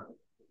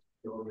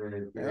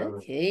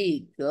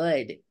 Okay,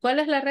 good. ¿Cuál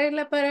es la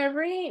regla para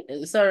rain?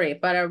 Sorry,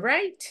 para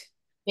right?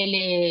 Se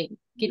le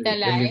quita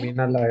la E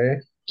Elimina la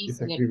E y y se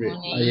se le escribe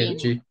pone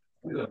ing.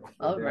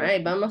 All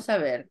right, vamos a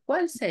ver.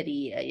 ¿Cuál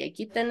sería? Y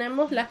aquí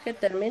tenemos las que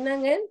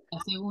terminan en... la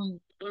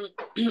segunda.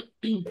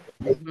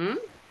 Ujú.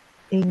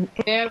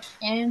 Verb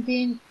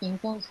ending in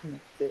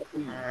consonant.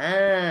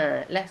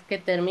 Ah, las que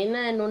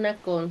terminan en una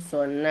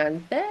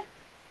consonante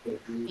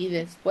y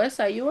después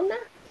hay una.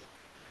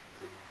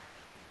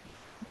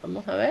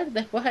 Vamos a ver,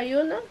 después hay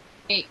una.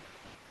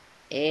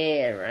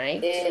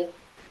 Right.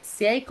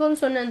 Si hay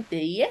consonante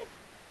Y,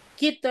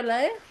 quito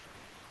la E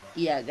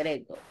y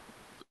agrego.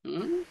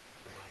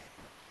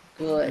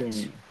 Good.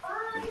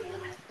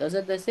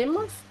 Entonces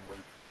decimos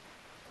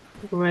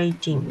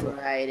Writing.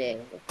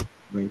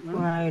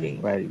 writing.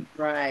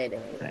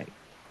 Writing.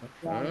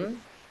 Ujú.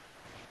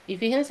 Y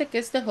fíjense que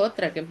esta es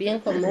otra, que es bien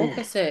común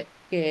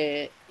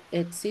que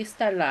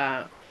exista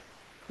la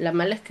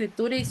mala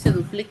escritura y se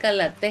duplica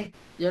la T.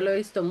 Yo lo he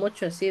visto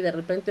mucho así, de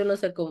repente uno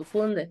se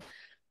confunde,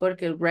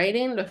 porque el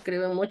writing lo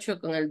escribe mucho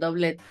con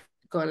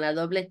con la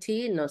doble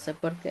T, no sé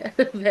por qué,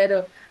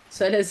 pero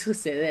suele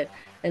suceder.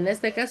 En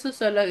este caso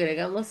solo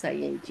agregamos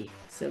ing.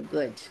 So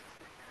good.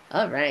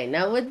 All right,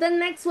 now with the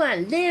next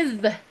one,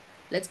 live.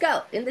 Let's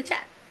go in the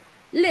chat.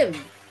 Live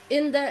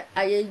in the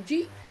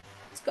ing.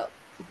 Let's go.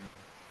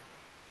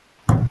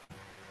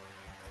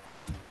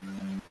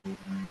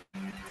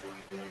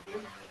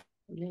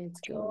 Let's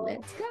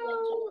go.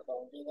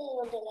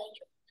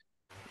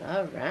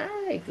 All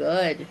right,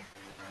 good.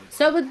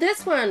 So with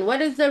this one,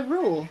 what is the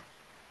rule?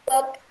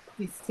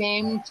 The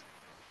same.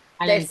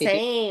 The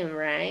same,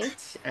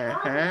 right?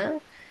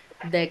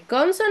 The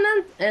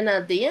consonant and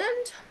at the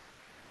end,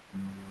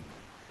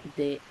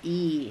 the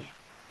E.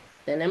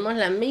 Tenemos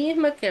la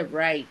misma que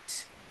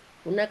right.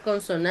 Una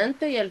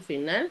consonante y al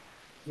final,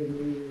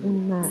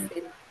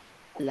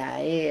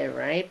 la E,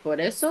 right?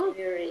 Por eso,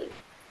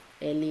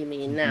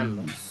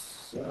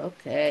 eliminamos.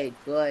 Okay,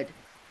 good.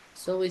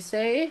 So we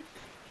say,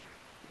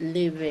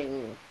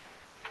 living.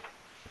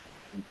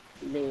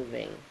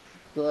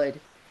 Good.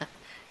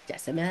 Ya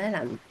se me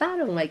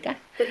adelantaron, my God.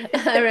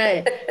 All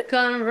right.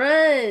 Con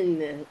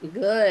run.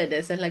 Good.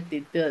 Esa es la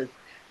actitud.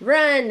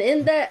 Run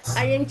in the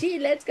ing.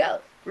 Let's go.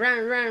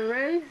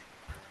 Run.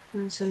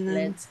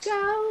 Let's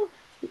go.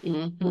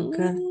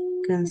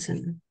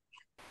 Cancel.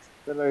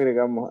 Solo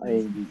agregamos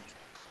ing.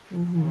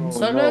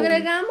 Solo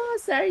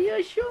agregamos. Are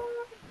you sure?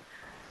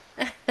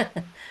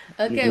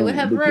 Okay, we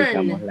have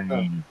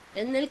run.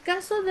 En el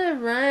caso de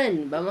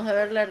run, vamos a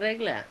ver la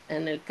regla.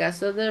 En el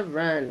caso de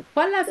run,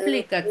 ¿cuál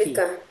aplica aquí?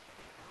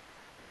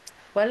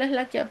 ¿Cuál es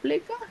la que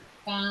aplica?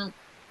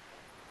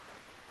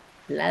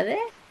 ¿La de?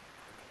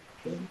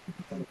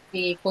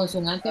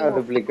 Consonante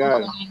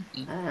duplicar.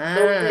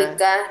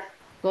 Duplicar.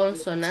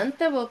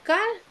 Consonante vocal.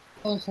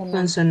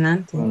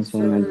 Consonante.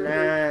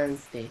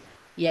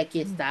 Y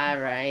aquí está,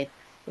 right?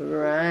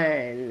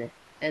 Run.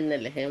 En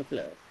el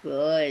ejemplo.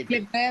 Good.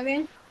 ¿Le cae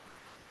bien?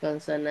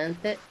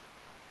 Consonante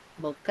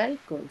vocal,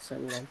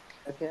 consonante.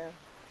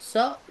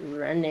 So,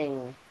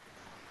 running.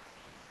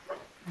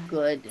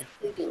 Good.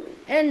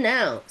 And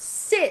now,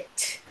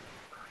 sit.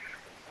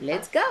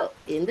 Let's go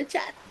in the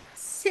chat.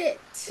 Sit.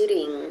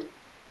 Sitting.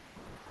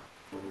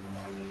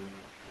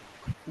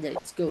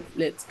 Let's go.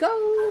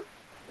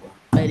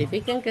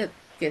 Verifiquen que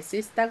sí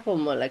está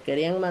como la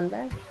querían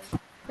mandar.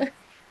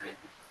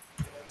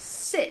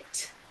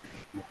 Sit.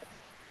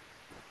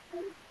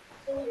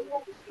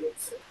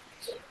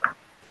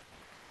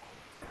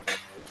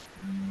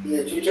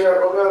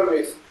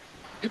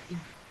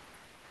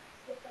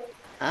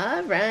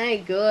 All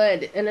right,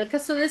 good. En el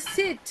caso de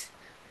sit,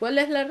 ¿cuál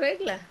es la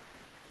regla?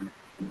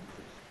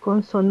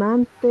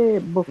 Consonante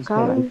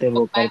vocal.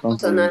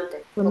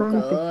 Consonante.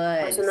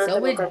 Good. So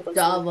we vocal,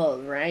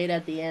 double right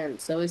at the end.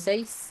 So we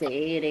say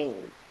sitting.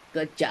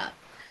 Good job.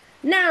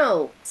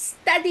 Now,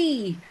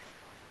 study.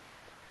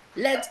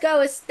 Let's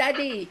go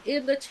study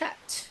in the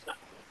chat.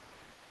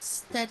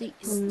 Study,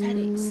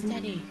 study,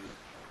 study.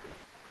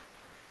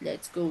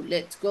 Let's go,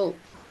 let's go.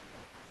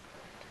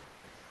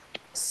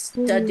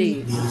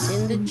 Study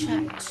in the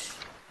chat.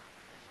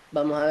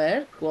 Vamos a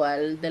ver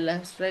cuál de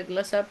las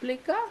reglas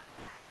aplica.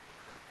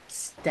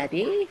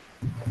 Study.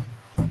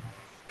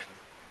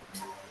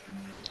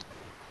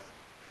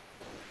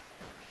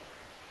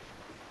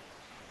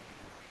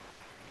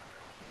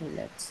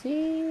 Let's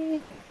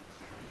see.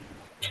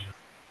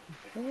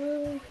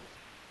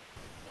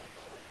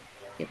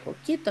 Qué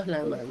poquitos la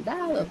han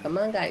mandado.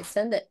 Come on, guys,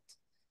 send it.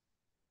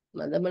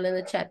 Mándamelo en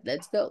el chat.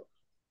 Let's go.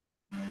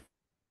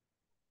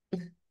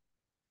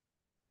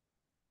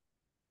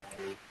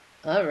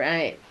 All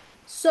right.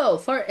 So,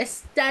 for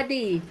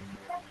study,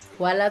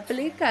 ¿cuál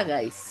aplica,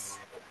 guys?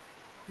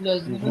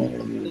 Los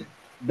El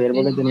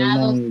verbo que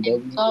terminados termina en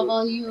en W.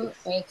 W,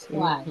 X, Y.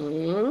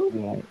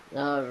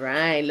 All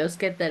right. Los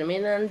que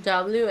terminan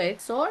W,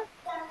 X or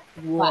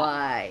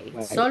Y.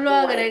 Y. Solo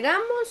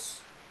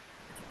agregamos.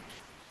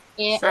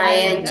 Solo ING.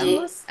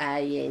 agregamos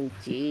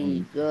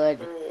ING. Good.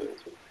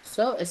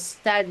 So,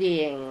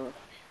 studying.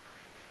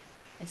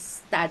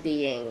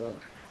 Studying.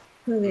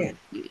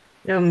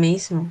 Lo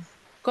mismo.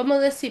 ¿Cómo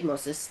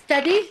decimos?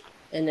 Study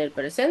en el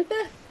presente,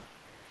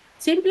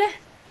 simple,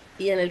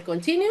 y en el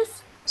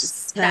continuous,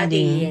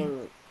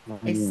 studying.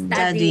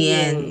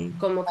 Studying.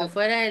 Como que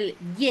fuera el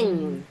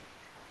yin.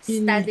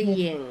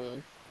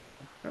 Studying.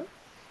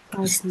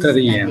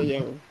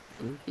 Studying.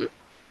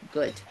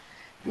 Good.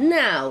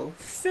 Now,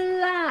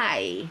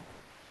 fly.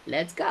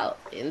 Let's go.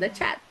 In the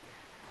chat.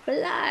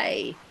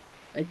 Fly.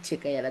 Ay,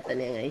 chica, ya la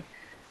tenían ahí.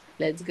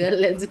 Let's go,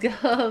 let's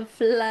go.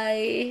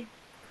 Fly.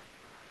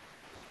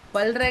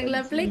 ¿Cuál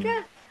regla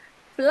aplica?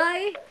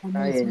 Fly.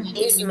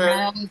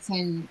 Terminados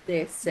en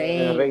The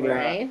same, regla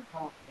right?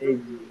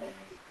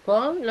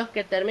 Con los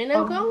que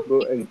terminan con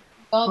todo.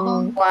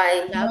 W,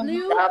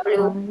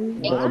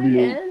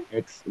 Y,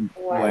 X,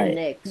 and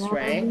X,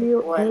 right?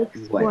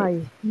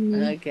 WXY.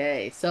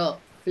 Okay, so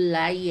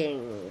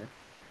flying.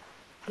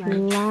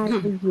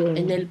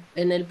 Flying.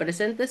 En el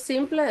presente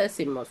simple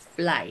decimos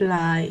fly.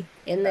 Fly.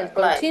 En el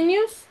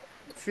continuous,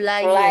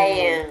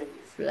 flying.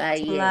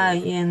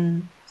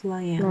 Flying.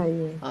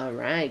 Flying. All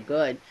right,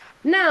 good.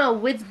 Now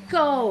with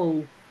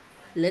go.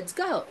 Let's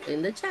go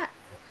in the chat.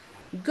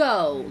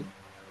 Go.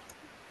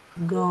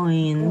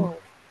 Going. All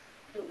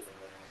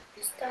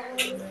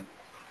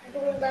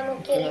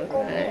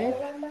right.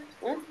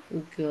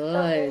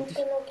 Good.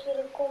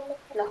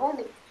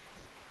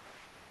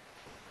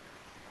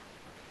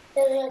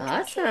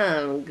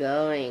 Awesome.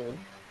 Going.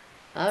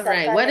 All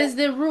right. What is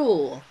the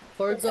rule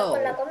for go?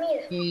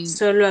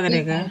 Solo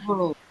agregar.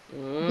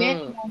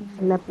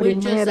 La We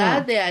just primera.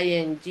 add the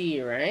ing,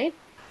 right?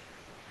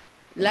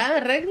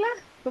 La regla,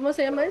 ¿cómo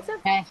se llama esa?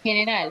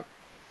 General.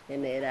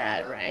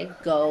 General,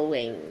 right?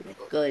 Going.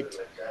 Good.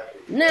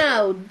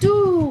 Now,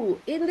 do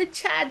in the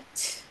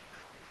chat.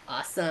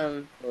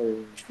 Awesome.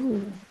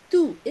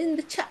 Do in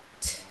the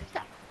chat.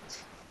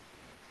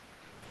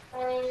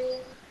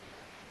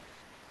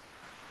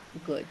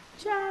 Good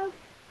job.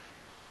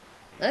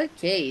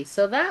 Okay,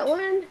 so that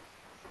one,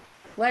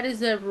 what is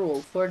the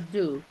rule for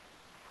do?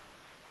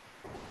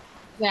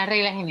 La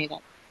regla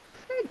general.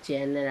 The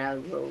general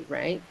rule,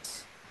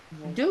 right?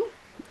 Do,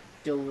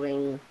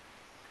 doing.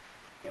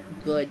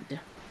 Good.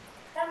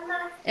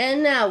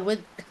 And now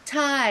with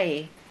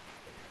tie.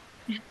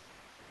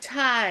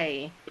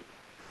 Tie.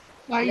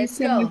 Ay, Let's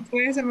se go. me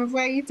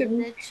fue ahí. In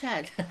the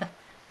chat.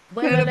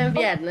 Vuélvalo a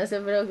enviar, no se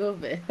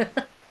preocupe.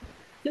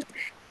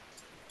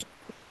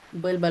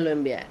 Vuélvalo a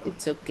enviar.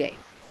 It's okay.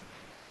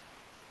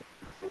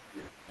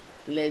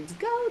 Let's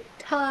go,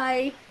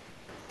 tie.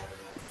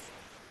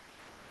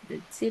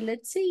 Let's see,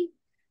 let's see.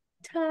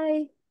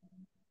 Tie.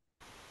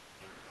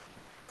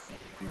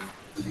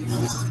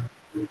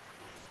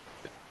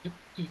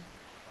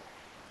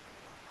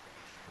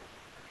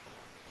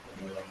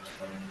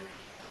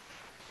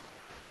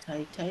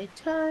 Tie, tie,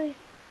 tie.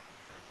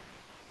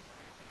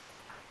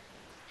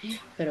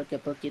 Pero qué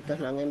poquitos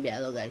lo han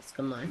enviado, guys.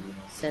 Come on.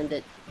 Send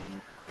it.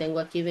 Tengo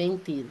aquí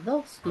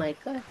 22, my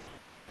God.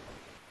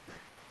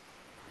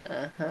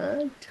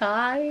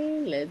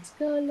 Tie. Let's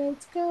go,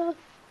 let's go.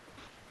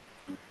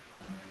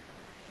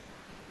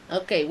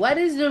 Okay, what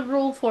is the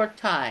rule for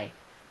tie?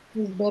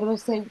 Los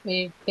verbos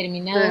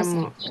terminados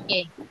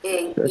en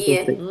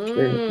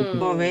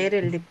Mover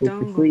el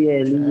diptongo.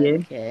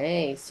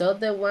 Okay, so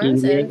the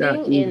ones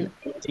ending in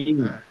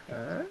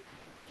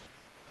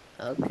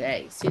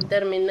Okay, si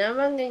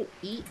terminaban en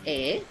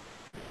IE,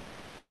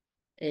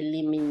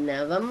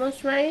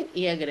 eliminábamos, right,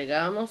 y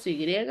agregábamos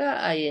Y,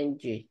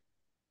 ING.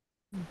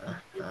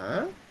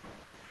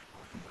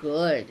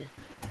 Good.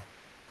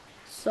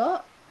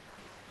 So,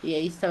 y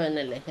ahí estaba en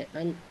el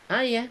ejemplo.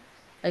 Ya,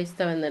 ahí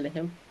estaba en el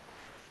ejemplo.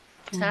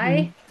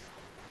 Tie,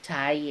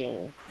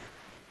 tying.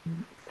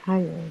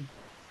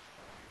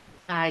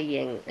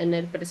 Tying. En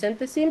el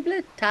presente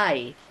simple,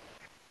 tie.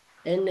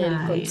 En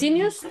el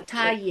continuous,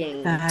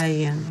 tying.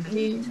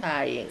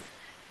 Tying.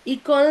 Y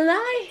con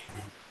lie,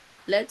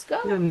 Let's go.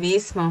 Lo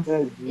mismo.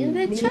 In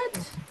the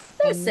chat,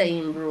 the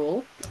same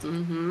rule.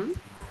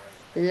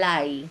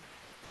 Lie.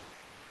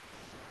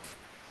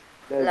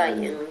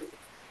 Lion.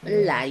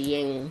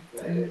 Lying.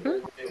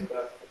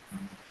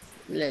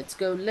 Let's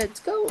go, let's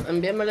go.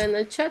 Enviémoslo en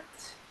el chat.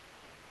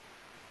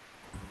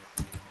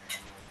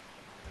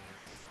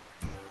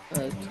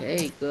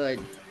 Okay, good.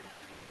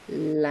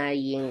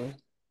 Lying.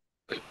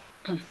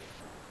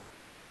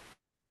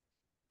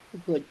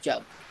 Good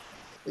job.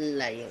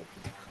 Lying.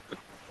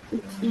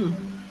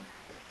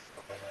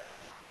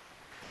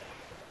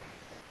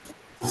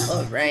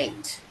 All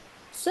right.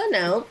 So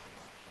now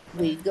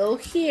we go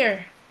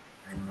here.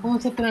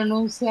 ¿Cómo se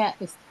pronuncia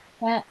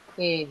estar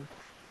de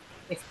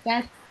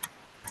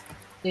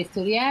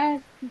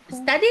estudiar?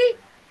 Study.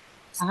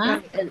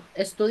 Ajá.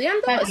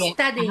 Estudiando o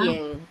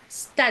Studying.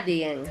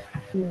 studying.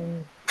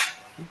 Studying.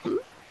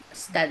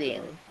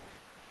 Studying.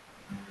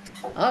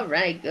 All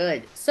right,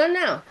 good. So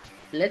now,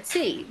 let's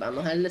see.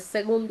 Vamos al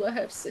segundo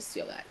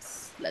ejercicio,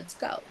 guys. Let's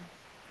go.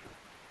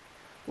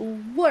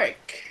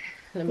 Work.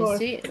 Let me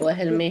see. ¿O es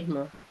el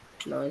mismo?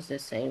 No, it's the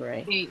same,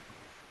 right? Sí.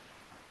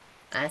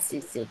 Ah,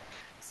 sí, sí.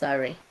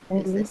 Sorry,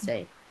 it's the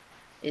same.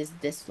 It's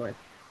this one.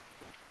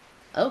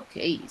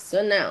 Okay,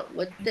 so now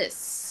with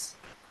this.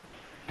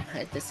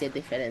 Este sí es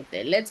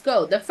diferente. Let's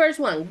go. The first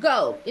one,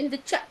 go in the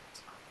chat.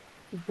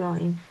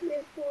 Going.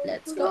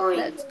 Let's go, Going.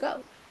 let's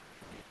go.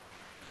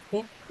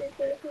 Okay.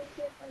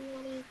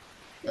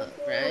 All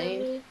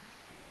right.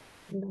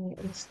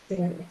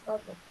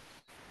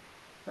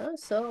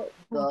 Also,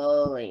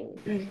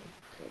 going.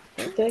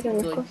 Okay.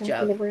 Good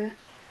job.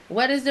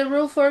 What is the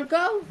rule for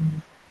go?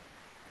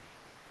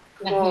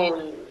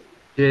 Going.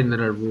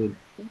 General rule.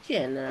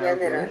 General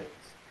General. rule.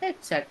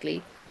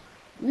 Exactly.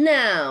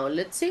 Now,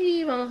 let's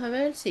see. Vamos a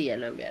ver si ya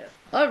lo enviaron.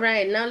 All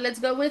right, now let's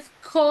go with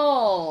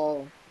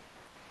call.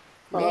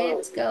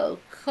 Let's go,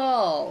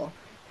 call.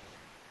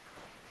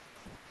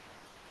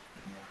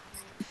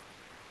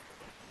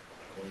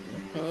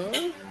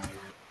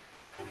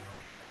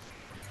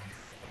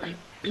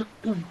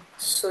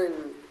 Swim.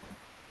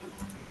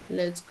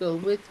 Let's go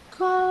with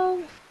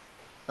call.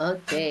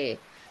 Okay.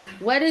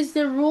 What is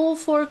the rule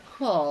for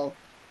call?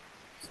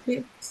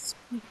 For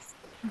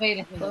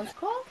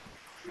call?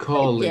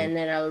 Calling.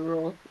 General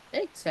rule.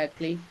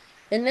 Exactly.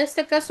 En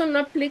este caso no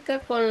aplica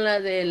con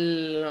la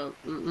del...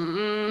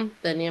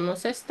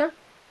 teníamos esta.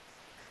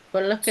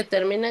 Con los que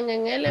terminan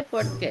en L,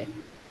 ¿por qué?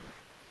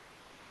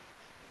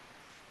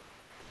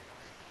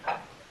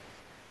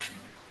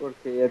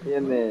 Porque ya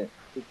tiene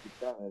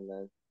duplicadas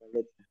las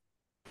letras.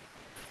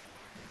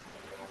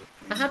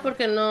 Ajá,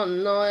 porque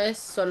no es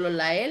solo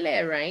la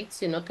L, right?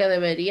 Sino que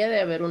debería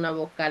de haber una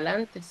vocal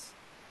antes.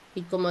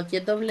 Y como aquí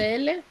es doble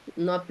L,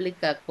 no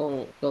aplica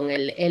con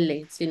el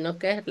L, sino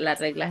que es la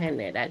regla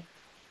general.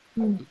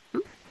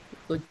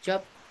 Good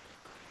job.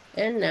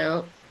 And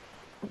now,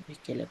 uy,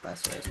 ¿qué le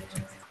pasó a esto?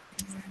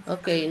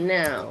 Okay,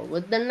 now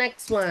with the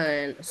next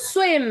one,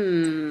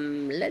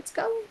 swim. Let's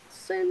go.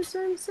 Swim,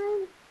 swim,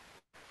 swim.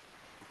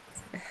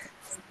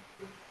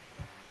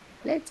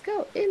 Let's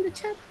go in the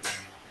chat.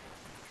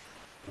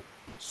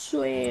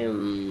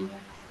 Swim.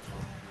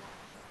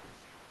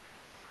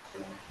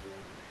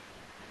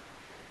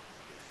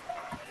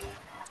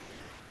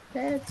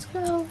 Let's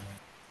go.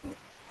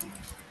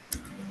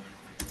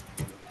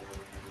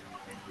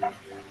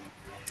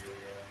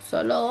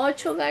 Solo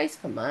 8, guys.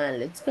 Come on,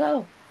 let's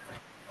go.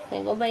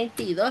 Tengo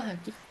 22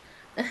 aquí.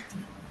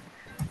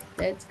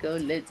 Let's go,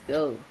 let's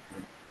go.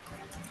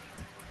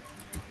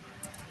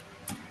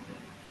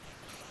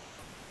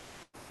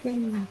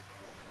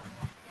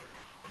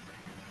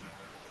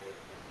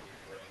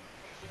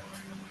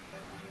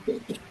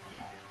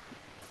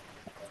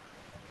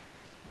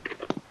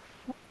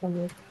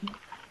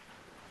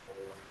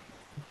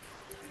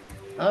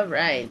 All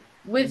right.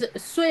 With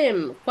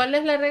swim, ¿cuál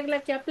es la regla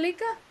que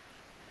aplica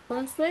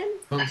con swim?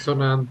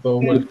 Consonant,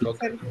 vowel,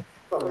 consonant.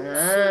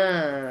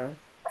 Ah,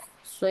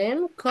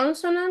 swim,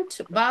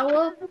 consonant,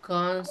 vowel,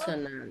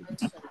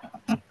 consonant.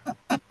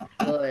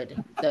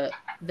 Good.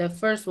 The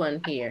first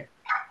one here.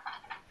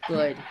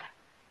 Good.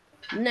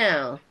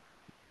 Now,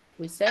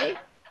 we say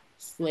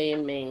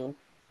swimming.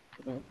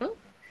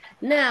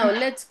 Now,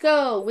 let's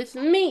go with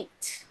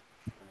meet.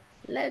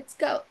 Let's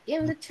go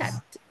in the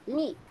chat.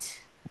 Meet.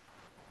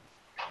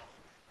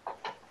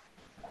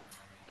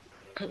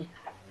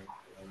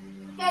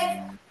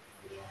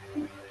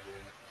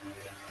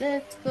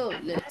 Let's go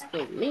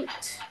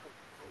meet.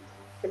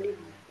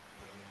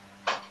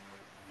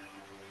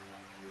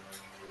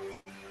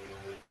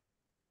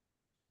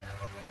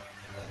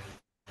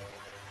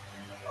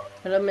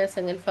 Solo me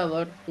hacen el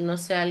favor, no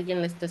sé,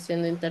 alguien le está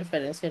haciendo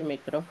interferencia al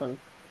micrófono.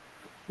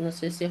 No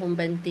sé si es un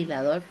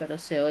ventilador, pero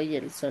se oye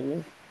el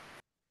sonido.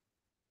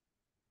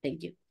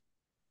 Thank you.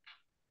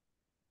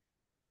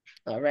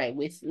 All right,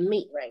 with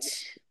meet.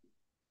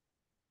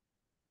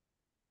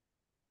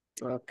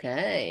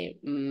 Okay,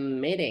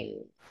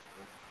 meeting.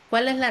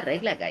 ¿Cuál es la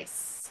regla,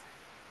 guys?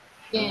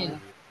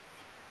 Bien.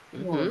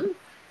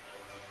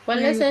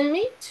 ¿Cuál es el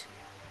meet?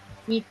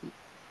 Meet.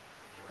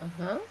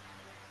 Ajá.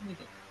 Muy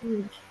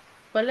bien.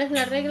 ¿Cuál es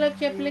la regla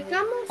que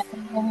aplicamos?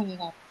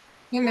 The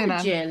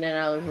General.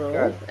 general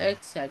rule,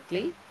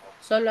 exactly.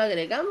 Solo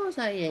agregamos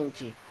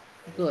ing.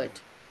 Good.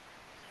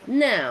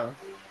 Now,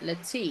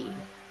 let's see.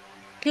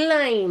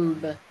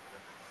 Climb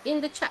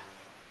in the chat.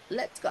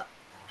 Let's go.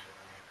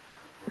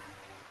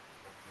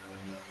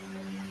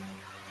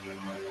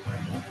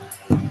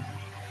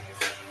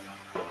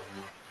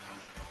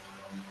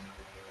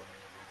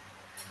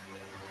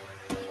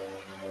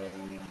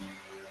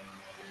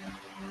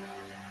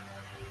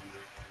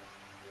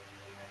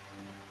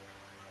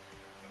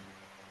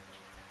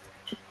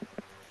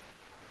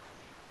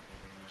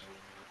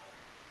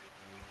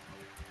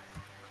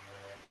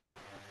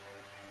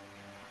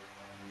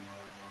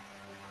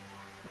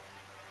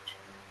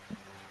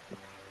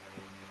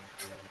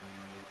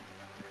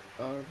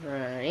 All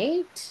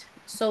right.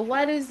 So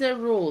what is the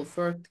rule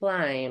for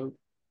climb?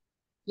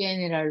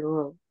 General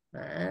rule.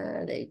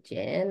 Ah, the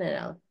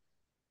general.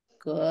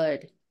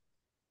 Good.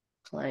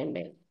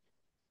 Climbing.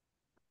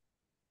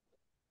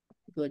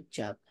 Good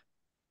job.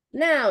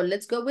 Now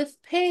let's go with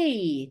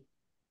pay.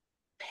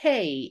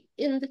 Pay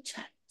in the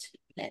chat.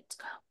 Let's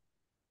go.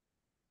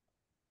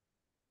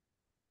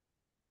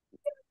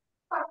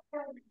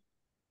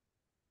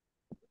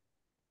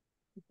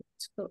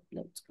 Let's go.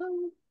 Let's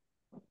go.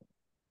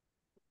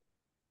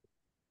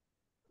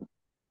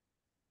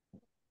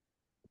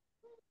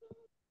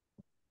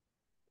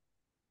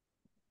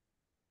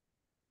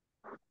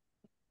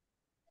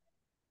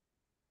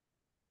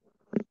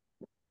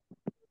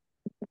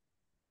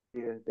 Sí,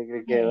 ¿usted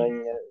cree que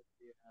daña?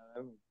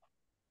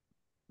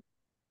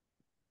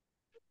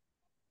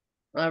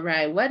 All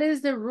right. What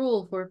is the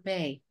rule for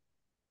pay?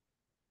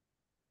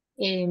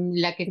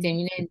 La que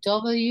termina en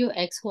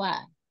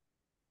WXY.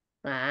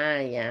 Ah,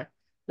 yeah.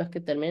 Los que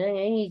terminan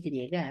en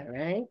Y,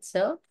 right?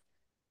 So,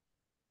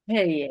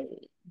 paying.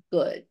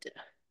 Good.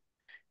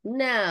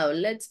 Now,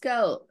 let's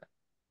go.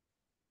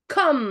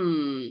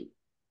 Come.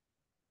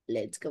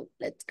 Let's go.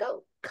 Let's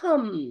go.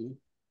 Come.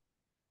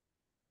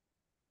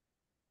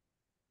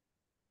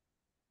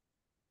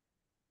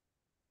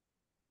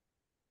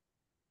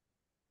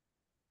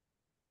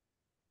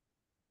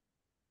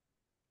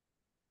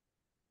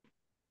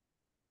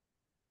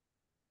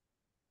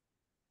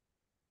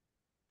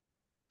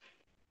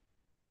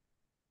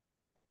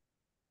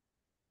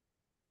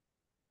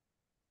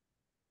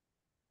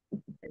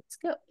 Let's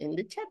go in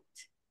the chat.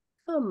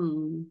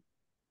 Come.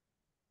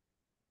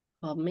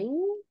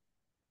 Coming.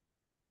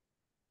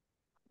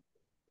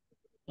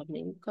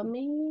 Coming,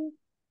 coming.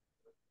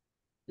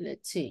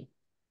 Let's see.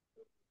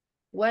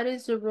 What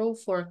is the rule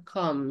for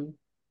come?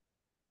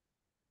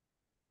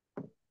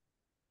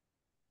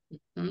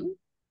 Hmm?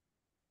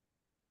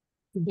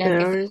 La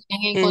que Bird, termina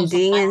en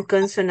ending consonante. and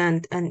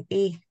consonant and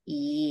E.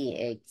 Y,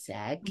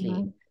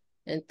 exactly.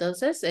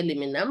 Entonces,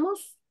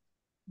 eliminamos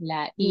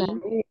La La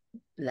I. E.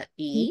 la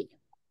I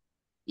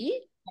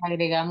y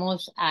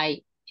Agregamos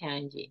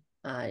ing.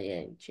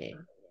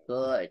 ing.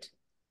 Good.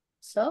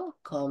 So,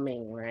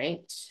 coming,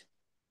 right?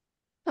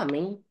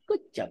 Coming.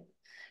 Good job.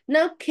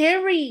 Now,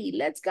 carry.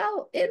 Let's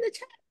go in the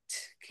chat.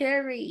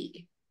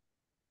 Carry.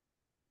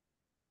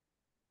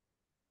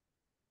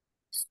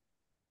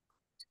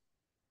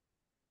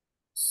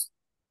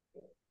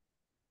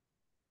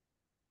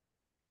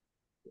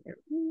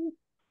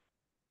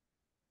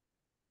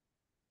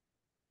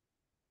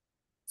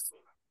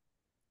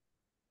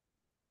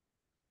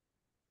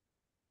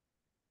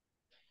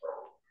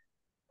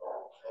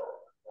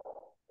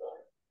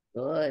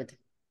 Good.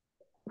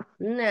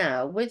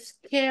 Now, with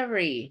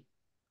carry,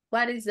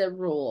 what is the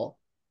rule?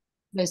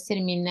 Los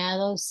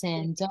terminados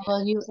en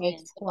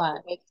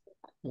WXY.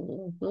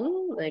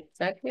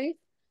 Exactly.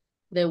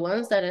 The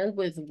ones that end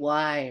with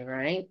Y,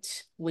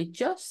 right? We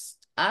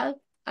just add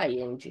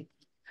ing.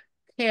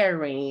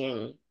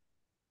 Carrying.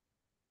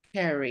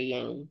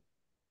 Carrying.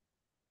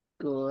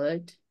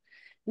 Good.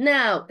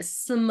 Now,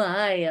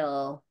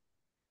 smile.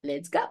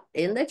 Let's go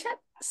in the chat.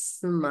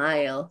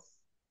 Smile.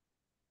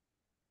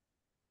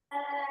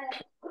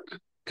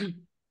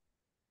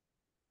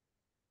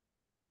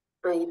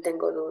 Ahí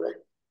tengo duda.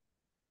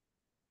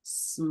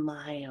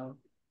 Smile.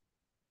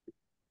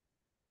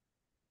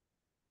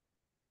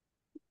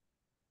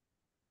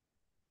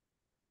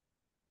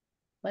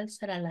 ¿Cuál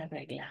será la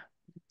regla?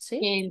 ¿Sí?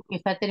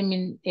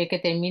 El que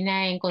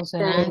termina en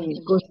consonante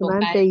y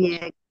Consonante vocal. y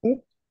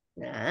X.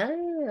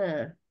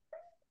 Ah,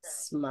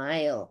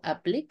 smile.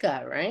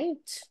 Aplica, right?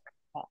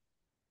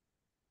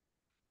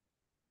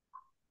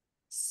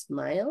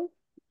 Smile.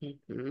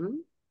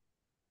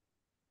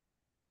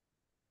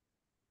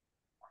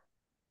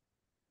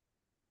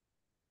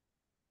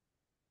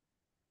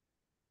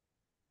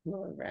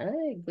 All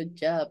right, good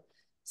job.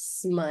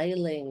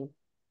 Smiling.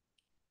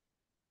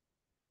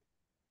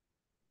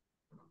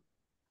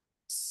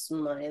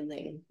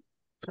 Smiling.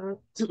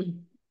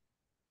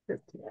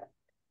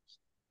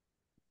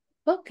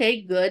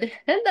 Okay, good.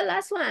 And the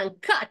last one,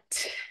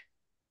 cut.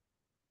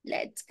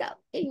 Let's go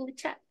in the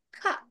chat.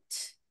 Cut.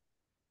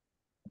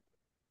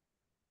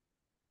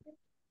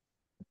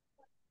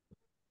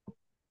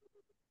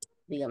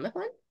 Dígame,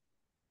 Juan.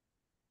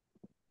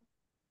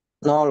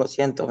 No, lo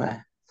siento, lo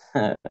Se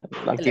le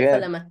fue la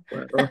activé. mano.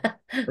 Bueno,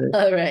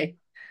 All right.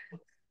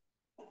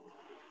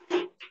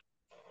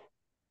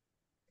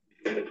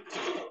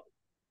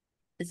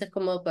 Eso es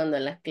como cuando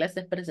en las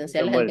clases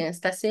presenciales alguien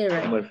está así,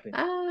 right?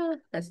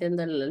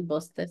 Haciendo el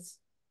voz test.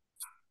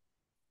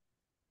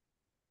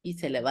 Y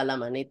se le va la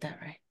manita,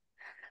 right?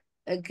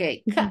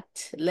 Okay, cut.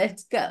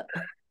 Let's go.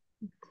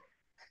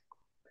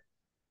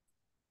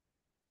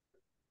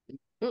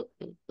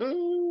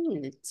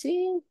 Let's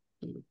see.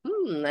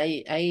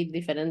 Hay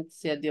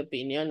diferencias de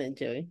opiniones,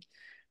 Joey.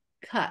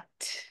 Cut.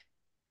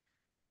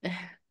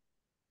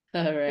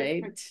 All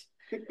right.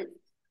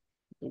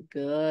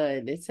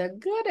 Good. It's a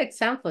good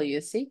example,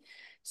 you see.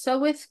 So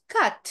with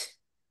cut,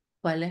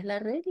 ¿cuál es la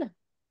regla?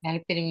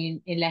 Las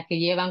que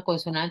llevan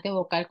consonante,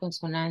 vocal,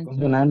 consonante.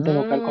 Consonante,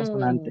 vocal,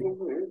 consonante.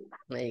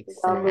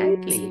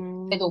 Exactly.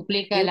 Se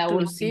duplica la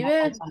última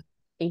consonante.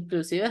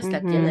 Inclusive hasta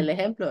aquí en el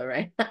ejemplo,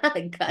 right?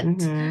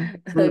 Cut.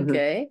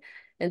 Okay.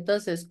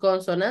 Entonces,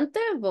 consonante,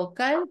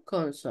 vocal,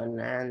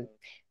 consonante.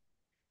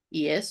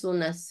 Y es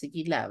una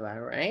sílaba,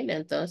 right?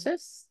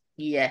 Entonces,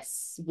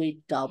 yes, we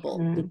double.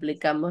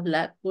 Duplicamos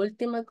la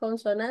última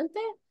consonante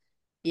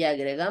y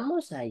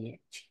agregamos ing.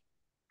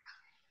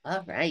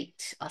 All right,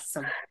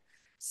 awesome.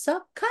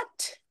 So,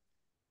 cut.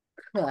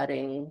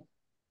 Cutting.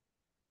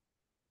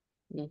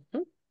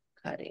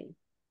 Cutting.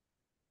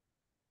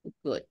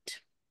 Good.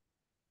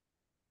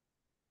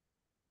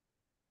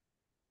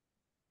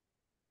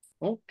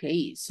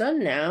 Okay, so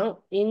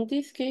now, in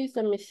this case,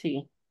 let me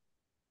see.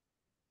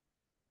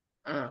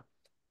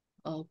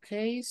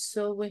 Okay,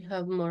 so we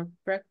have more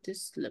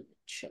practice. Let me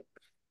check.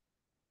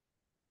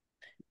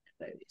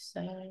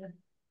 Revisar.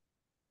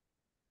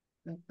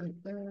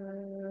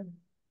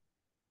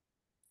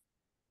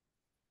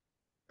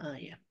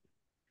 Yeah.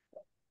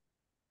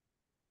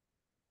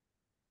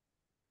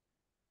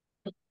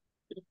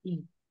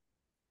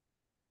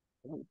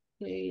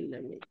 Okay,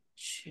 let me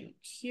check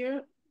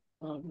here.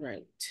 All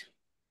right.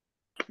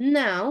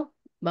 Now,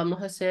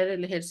 vamos a hacer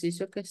el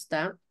ejercicio que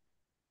está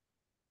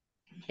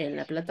en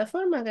la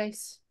plataforma,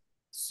 guys.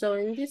 So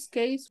in this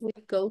case, we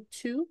go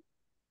to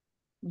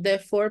the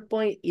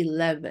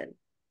 4.11.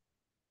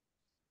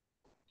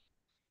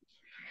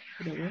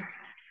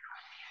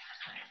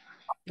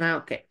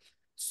 Okay.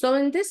 So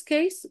in this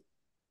case,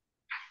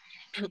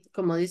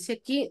 como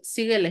dice aquí,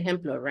 sigue el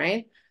ejemplo,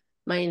 right?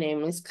 My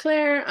name is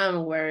Claire.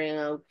 I'm wearing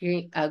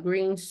a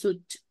green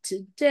suit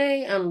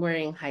today. I'm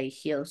wearing high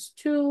heels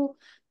too.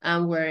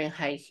 I'm wearing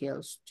high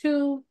heels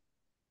too.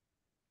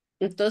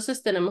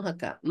 Entonces tenemos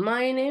acá,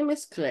 my name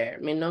is Claire.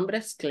 Mi nombre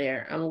es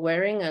Claire. I'm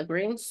wearing a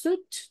green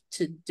suit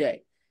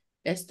today.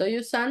 Estoy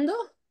usando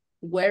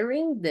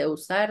wearing de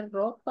usar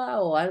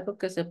ropa o algo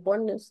que se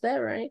pone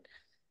usted, right?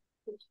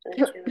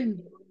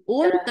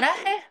 Un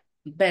traje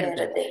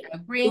verde. A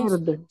green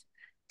suit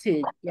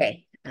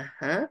today.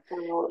 Ajá.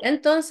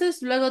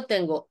 Entonces luego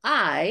tengo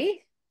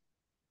I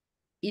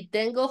y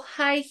tengo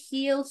high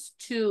heels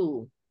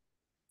too.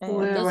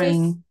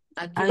 Entonces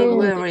aquí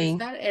voy a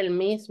utilizar el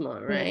mismo,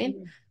 right?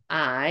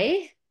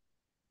 I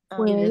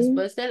y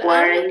después del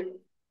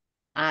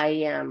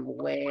I am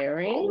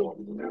wearing.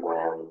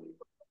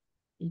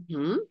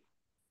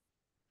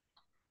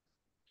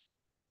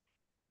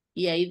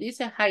 Y ahí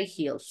dice high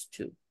heels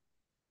too.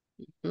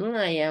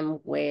 I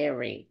am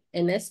wearing.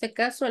 En este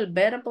caso, el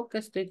verbo que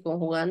estoy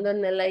conjugando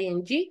en el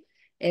ing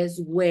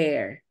es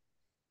wear.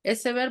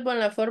 Ese verbo en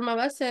la forma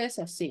base es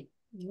así.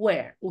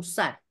 Wear,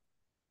 usar.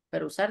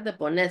 Pero usar de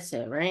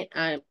ponerse, right?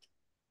 I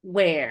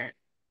wear.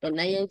 En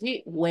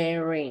ing,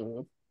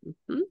 wearing.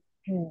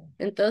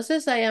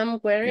 Entonces, I am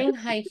wearing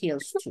high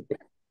heels too.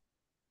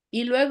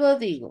 Y luego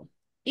digo,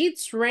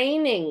 it's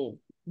raining,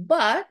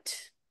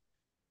 but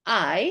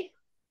I,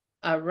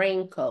 a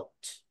raincoat.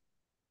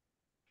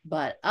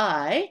 But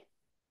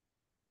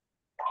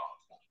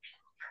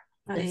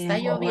 ¿está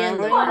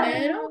lloviendo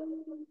afuera?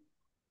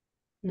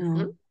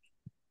 No.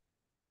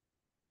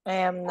 I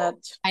am not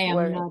I am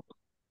wearing. not.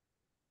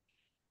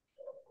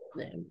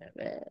 Déjame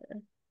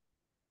ver.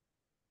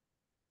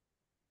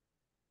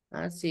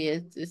 Sí,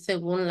 es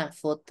según la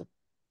foto.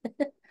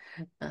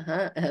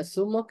 Ajá,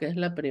 asumo que es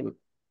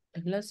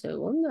es la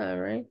segunda,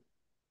 right?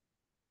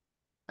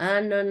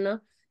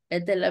 No,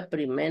 es de la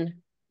primera.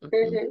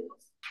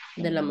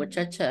 De la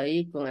muchacha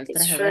ahí con el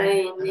traje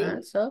verde.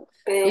 Ajá, so,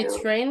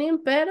 it's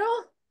raining, pero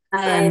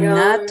I am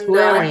not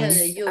wearing. traje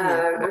de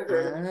lluvia.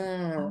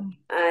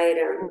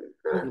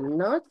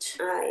 Not.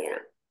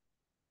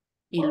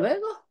 Y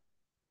luego.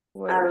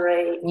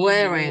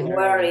 Wearing.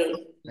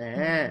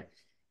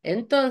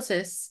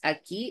 Entonces,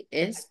 aquí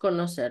es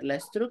conocer la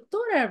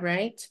estructura,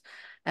 right?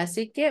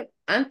 Así que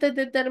antes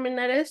de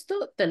terminar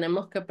esto,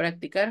 tenemos que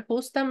practicar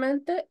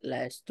justamente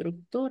la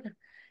estructura.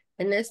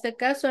 En este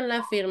caso, en la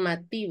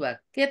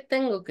afirmativa, ¿qué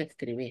tengo que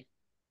escribir?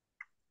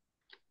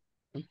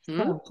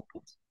 Subject.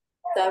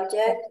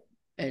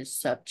 El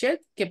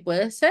subject, ¿qué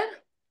puede ser?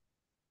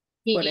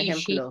 Por He,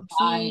 ejemplo,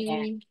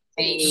 she,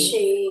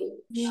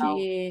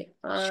 she,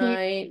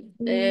 I,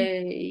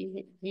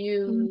 they,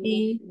 you,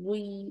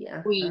 we,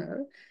 ajá.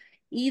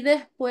 Y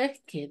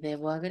después, ¿qué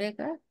debo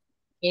agregar?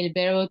 El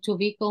verbo to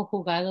be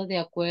conjugado de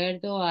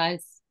acuerdo al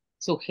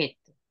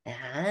sujeto.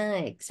 Ah,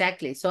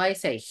 exactly. So I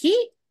say he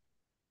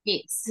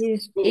Is.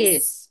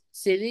 is.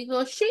 Si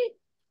digo she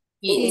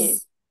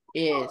Is.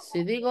 is.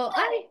 Si digo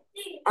I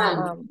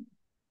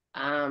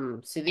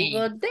si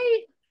digo Am.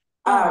 they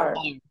Are.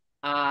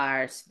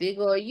 are. Si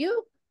digo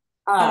you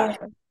Are.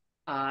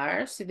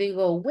 are. Si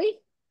digo we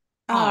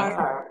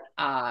Are.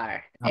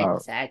 are.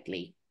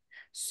 Exactly.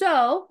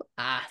 So,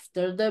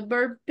 after the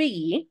verb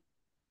be,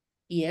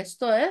 y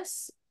esto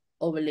es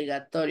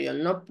obligatorio,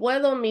 no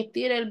puedo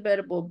omitir el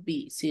verbo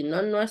be, si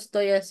no, no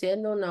estoy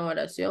haciendo una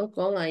oración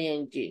con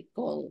ing,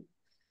 con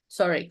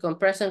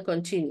present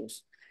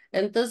continuous.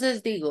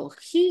 Entonces digo,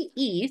 he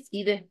is,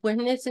 y después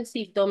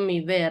necesito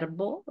mi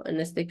verbo, en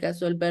este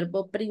caso el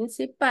verbo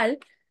principal,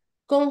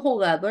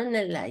 conjugado en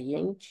el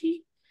ing.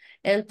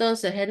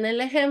 Entonces, en el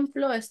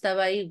ejemplo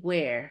estaba ahí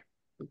where.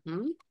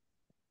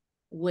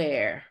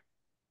 Where.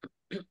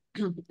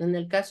 En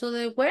el caso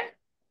de where,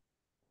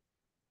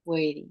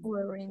 Waiting.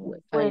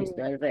 ahí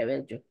está el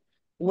revés yo.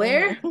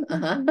 Where,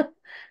 ajá.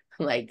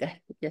 Oh my God,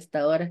 ya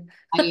está ahora.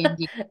 ING.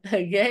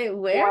 Okay,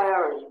 where,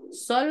 Wearing.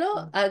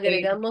 solo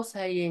agregamos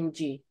ing,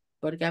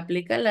 porque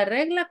aplica la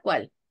regla,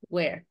 ¿cuál?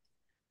 Where.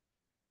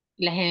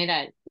 La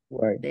general.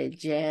 The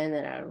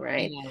general,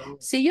 right? General.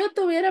 Si yo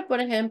tuviera,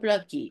 por ejemplo,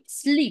 aquí,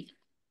 sleep,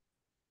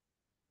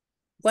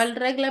 ¿cuál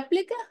regla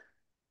aplica?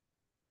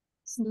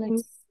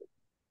 Sleep.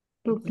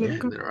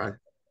 Duplica. General.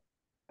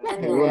 La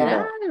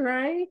general,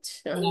 right?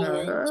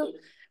 Ajá.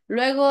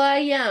 Luego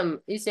I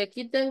am, y si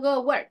aquí tengo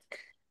work,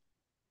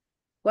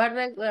 ¿cuál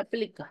regla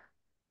aplica?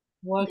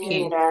 Working.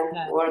 General.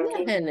 La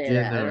Working. general,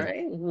 General.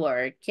 right?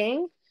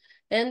 Working.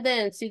 And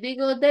then, si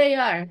digo they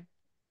are,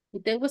 y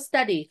tengo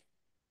study,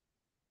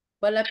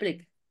 ¿cuál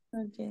aplica?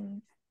 La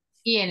ING.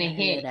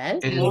 general.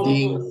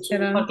 Ending.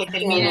 Porque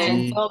termina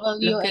en G. Los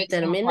W, que X,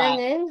 and terminan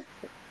Y. en,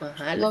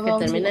 los que W,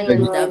 terminan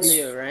en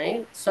W,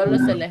 right? Solo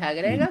se les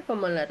agrega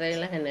como la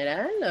regla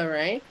general, all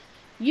right?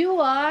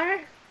 You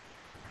are,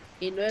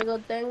 y luego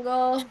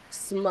tengo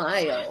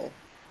smile.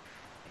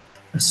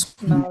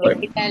 Le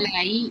quita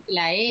la I,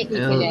 la E y se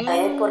le L.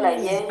 La E por la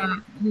Y.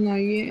 La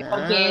Y.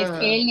 porque es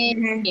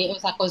L, Ujú. o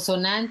sea,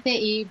 consonante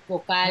y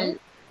vocal.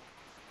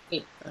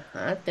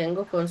 Ajá,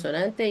 tengo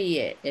consonante y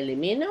E.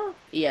 Elimino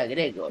y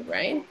agrego,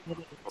 right?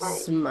 Right.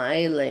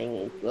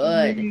 Smiling,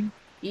 good.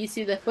 Y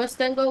si después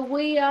tengo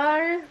we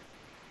are,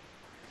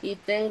 y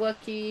tengo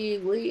aquí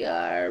we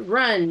are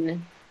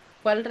run,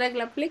 ¿cuál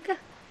regla aplica?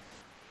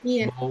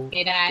 Both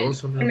General,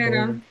 consonant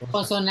General. or consonant.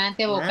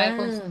 consonante, vocal,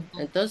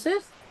 consonante.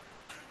 Entonces,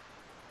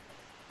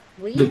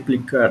 we,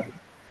 Duplicar.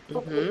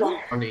 ujú,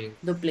 Running.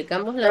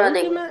 duplicamos la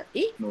Running. última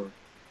y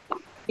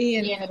Y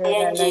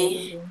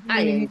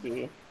ING.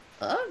 ing.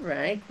 All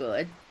right,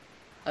 good.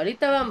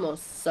 Ahorita vamos,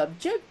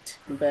 subject,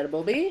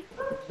 verbo be,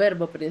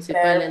 verbo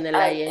principal en Verb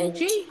el ing,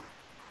 ING.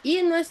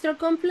 y nuestro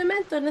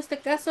complemento, en este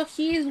caso,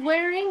 he is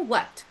wearing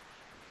what?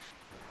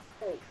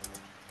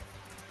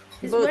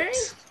 He's wearing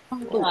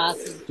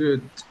boots.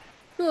 Good.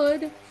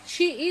 Good.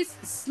 She is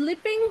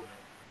sleeping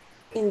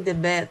In the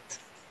bed.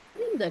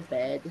 in the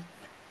bed.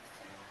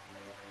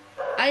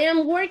 I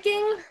am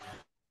working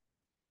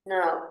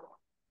No.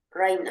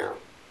 Right now.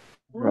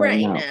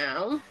 right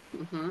now.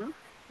 Ujú.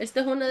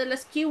 Esta es una de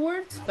las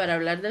keywords para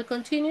hablar del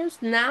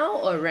continuous, now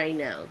or right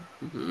now.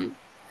 Ujú.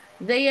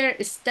 They are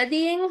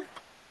studying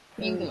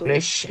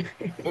English.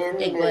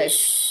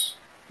 English.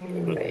 All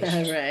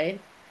English. right.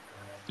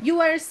 You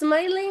are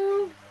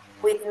smiling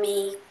With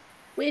me.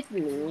 with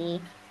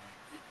me.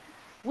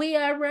 We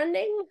are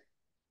running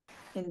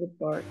In the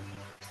park.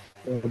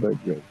 in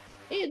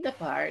the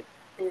park.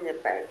 In the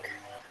park.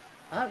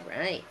 All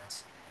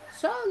right.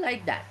 So,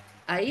 like that.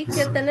 Ahí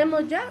que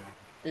tenemos ya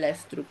la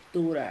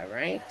estructura,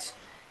 right?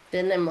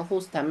 Tenemos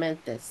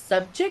justamente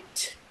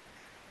subject,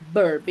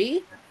 verb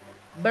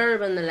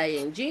en el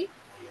ing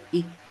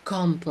y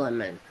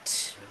complement.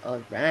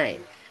 All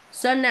right.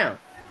 So now,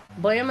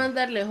 voy a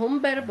mandarles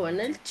un verbo en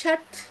el chat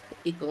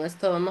y con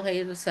esto vamos a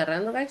ir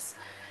cerrando, guys.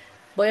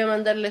 Voy a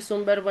mandarles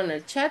un verbo en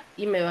el chat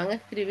y me van a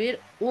escribir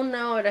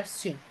una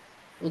oración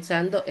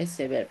usando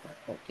ese verbo,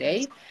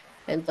 ¿ok?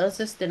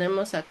 Entonces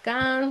tenemos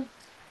acá,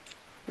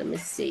 let me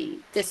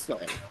see, this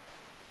one.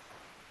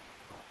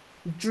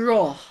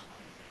 Draw.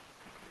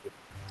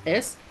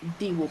 Es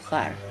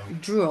dibujar.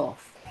 Draw.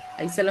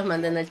 Ahí se los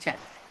mandé en el chat.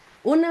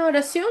 Una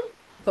oración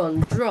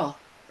con draw.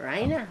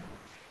 Right now.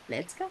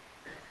 Let's go.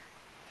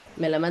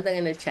 Me la mandan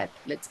en el chat.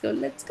 Let's go,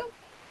 let's go.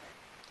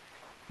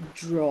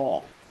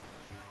 Draw.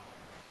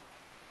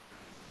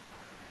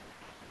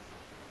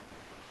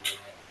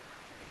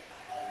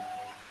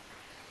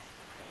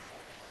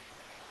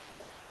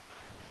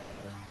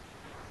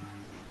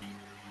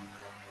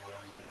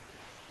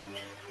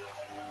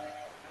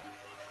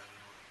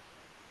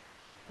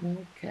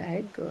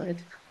 Okay, good.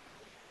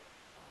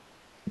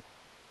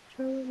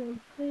 Good.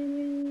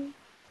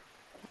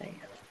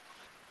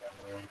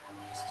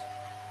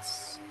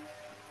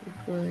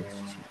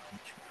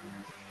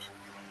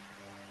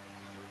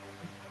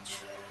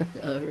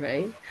 All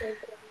right.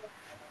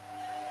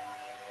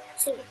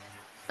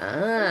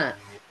 Ah,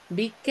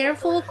 Be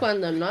careful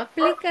cuando no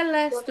aplica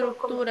la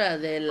estructura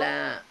de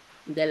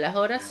las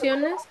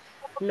oraciones,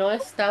 no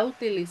está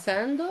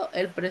utilizando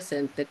el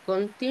presente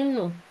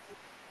continuo.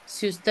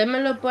 Si usted me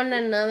lo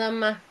pone nada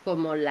más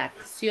como la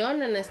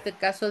acción, en este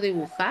caso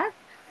dibujar,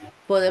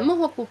 podemos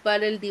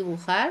ocupar el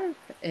dibujar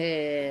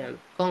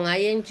con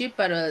ing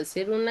para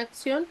decir una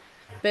acción,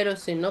 pero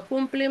si no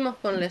cumplimos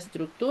con la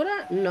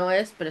estructura, no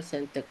es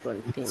presente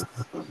continuo.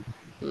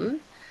 ¿Mm?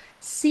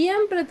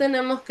 Siempre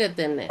tenemos que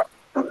tener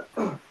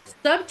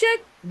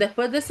subject,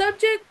 después de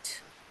subject,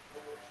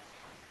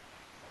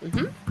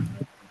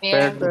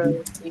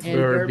 Verb. el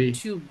verb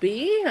to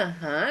be,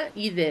 ajá,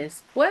 y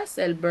después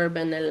el verb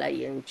en el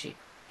ing.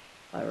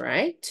 All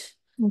right.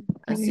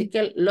 Así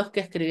que los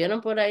que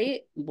escribieron por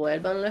ahí,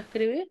 vuélvanlo a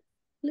escribir,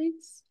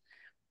 please.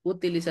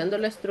 Utilizando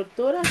la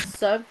estructura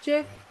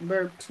subject,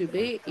 verb to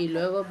be y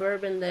luego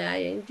verb en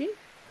the ing.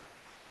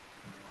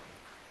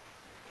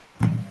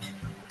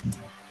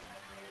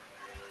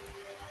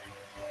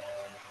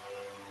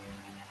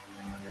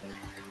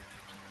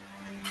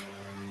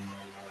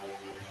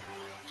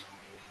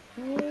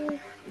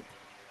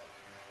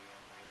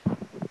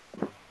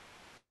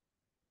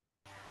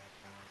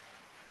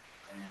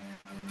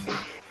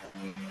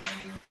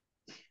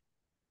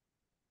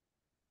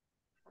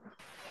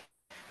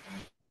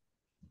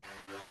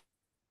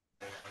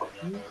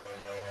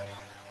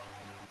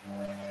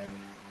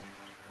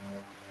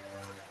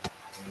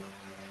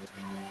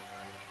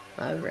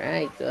 All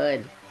right,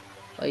 good.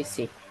 Hoy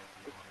sí.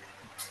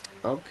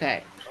 Ok.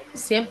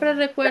 Siempre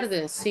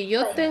recuerden, si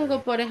yo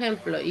tengo, por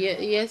ejemplo, y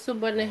es un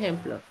buen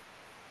ejemplo,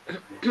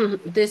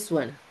 this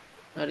one,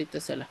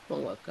 ahorita se las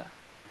pongo acá.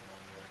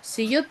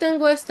 Si yo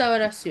tengo esta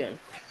oración,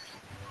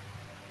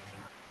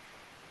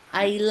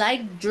 I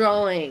like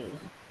drawing.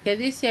 ¿Qué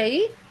dice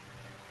ahí?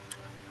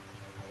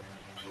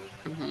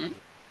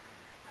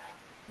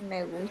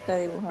 Me gusta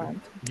dibujar.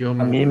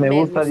 A mí me Me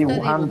gusta gusta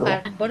dibujando.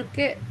 dibujar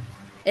porque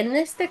en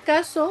este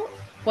caso,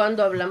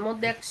 cuando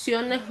hablamos de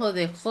acciones o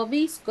de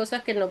hobbies,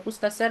 cosas que nos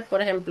gusta hacer,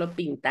 por ejemplo,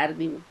 pintar,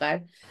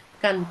 dibujar,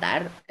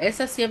 cantar,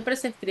 esas siempre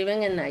se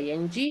escriben en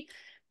ing,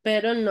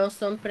 pero no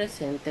son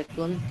presente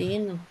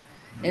continuo.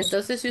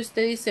 Entonces, si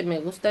usted dice me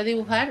gusta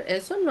dibujar,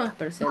 eso no es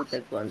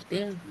presente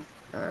continuo.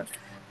 ¿Ah?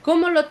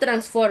 ¿Cómo lo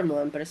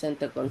transformo en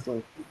presente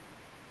continuo?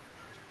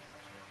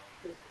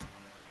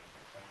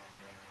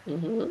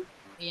 Ujú.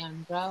 I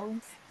am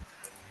drawing.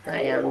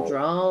 I am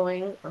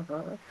drawing.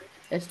 Ajá.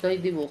 Estoy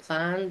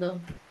dibujando.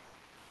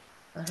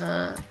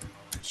 Ajá.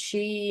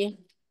 She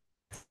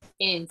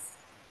Is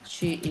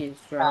is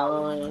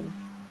drawing. drawing.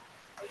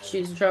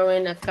 She's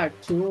drawing a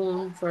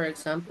cartoon, for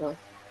example.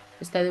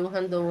 Está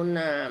dibujando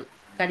una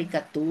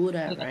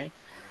caricatura, right?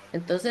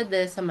 Entonces,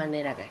 de esa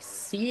manera, guys,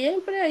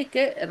 siempre hay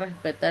que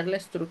respetar la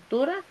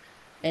estructura.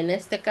 En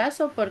este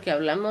caso, porque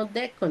hablamos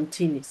de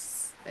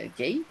continuous,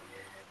 ¿ok?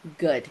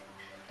 Good.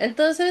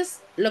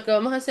 Entonces, lo que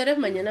vamos a hacer es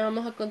mañana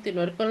vamos a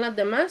continuar con las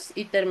demás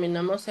y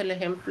terminamos el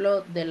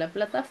ejemplo de la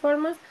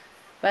plataforma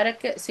para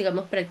que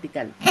sigamos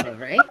practicando. All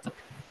right.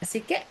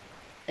 Así que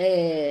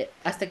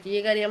hasta aquí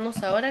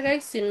llegaríamos ahora,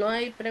 guys. Si no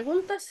hay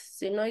preguntas,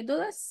 si no hay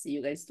dudas, see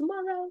you guys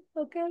tomorrow.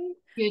 Okay.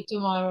 See you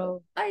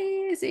tomorrow.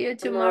 Bye. See you See you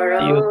tomorrow.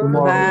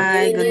 tomorrow.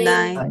 Bye, Good good evening.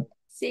 night.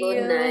 See Good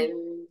you. night.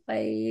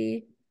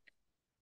 Bye.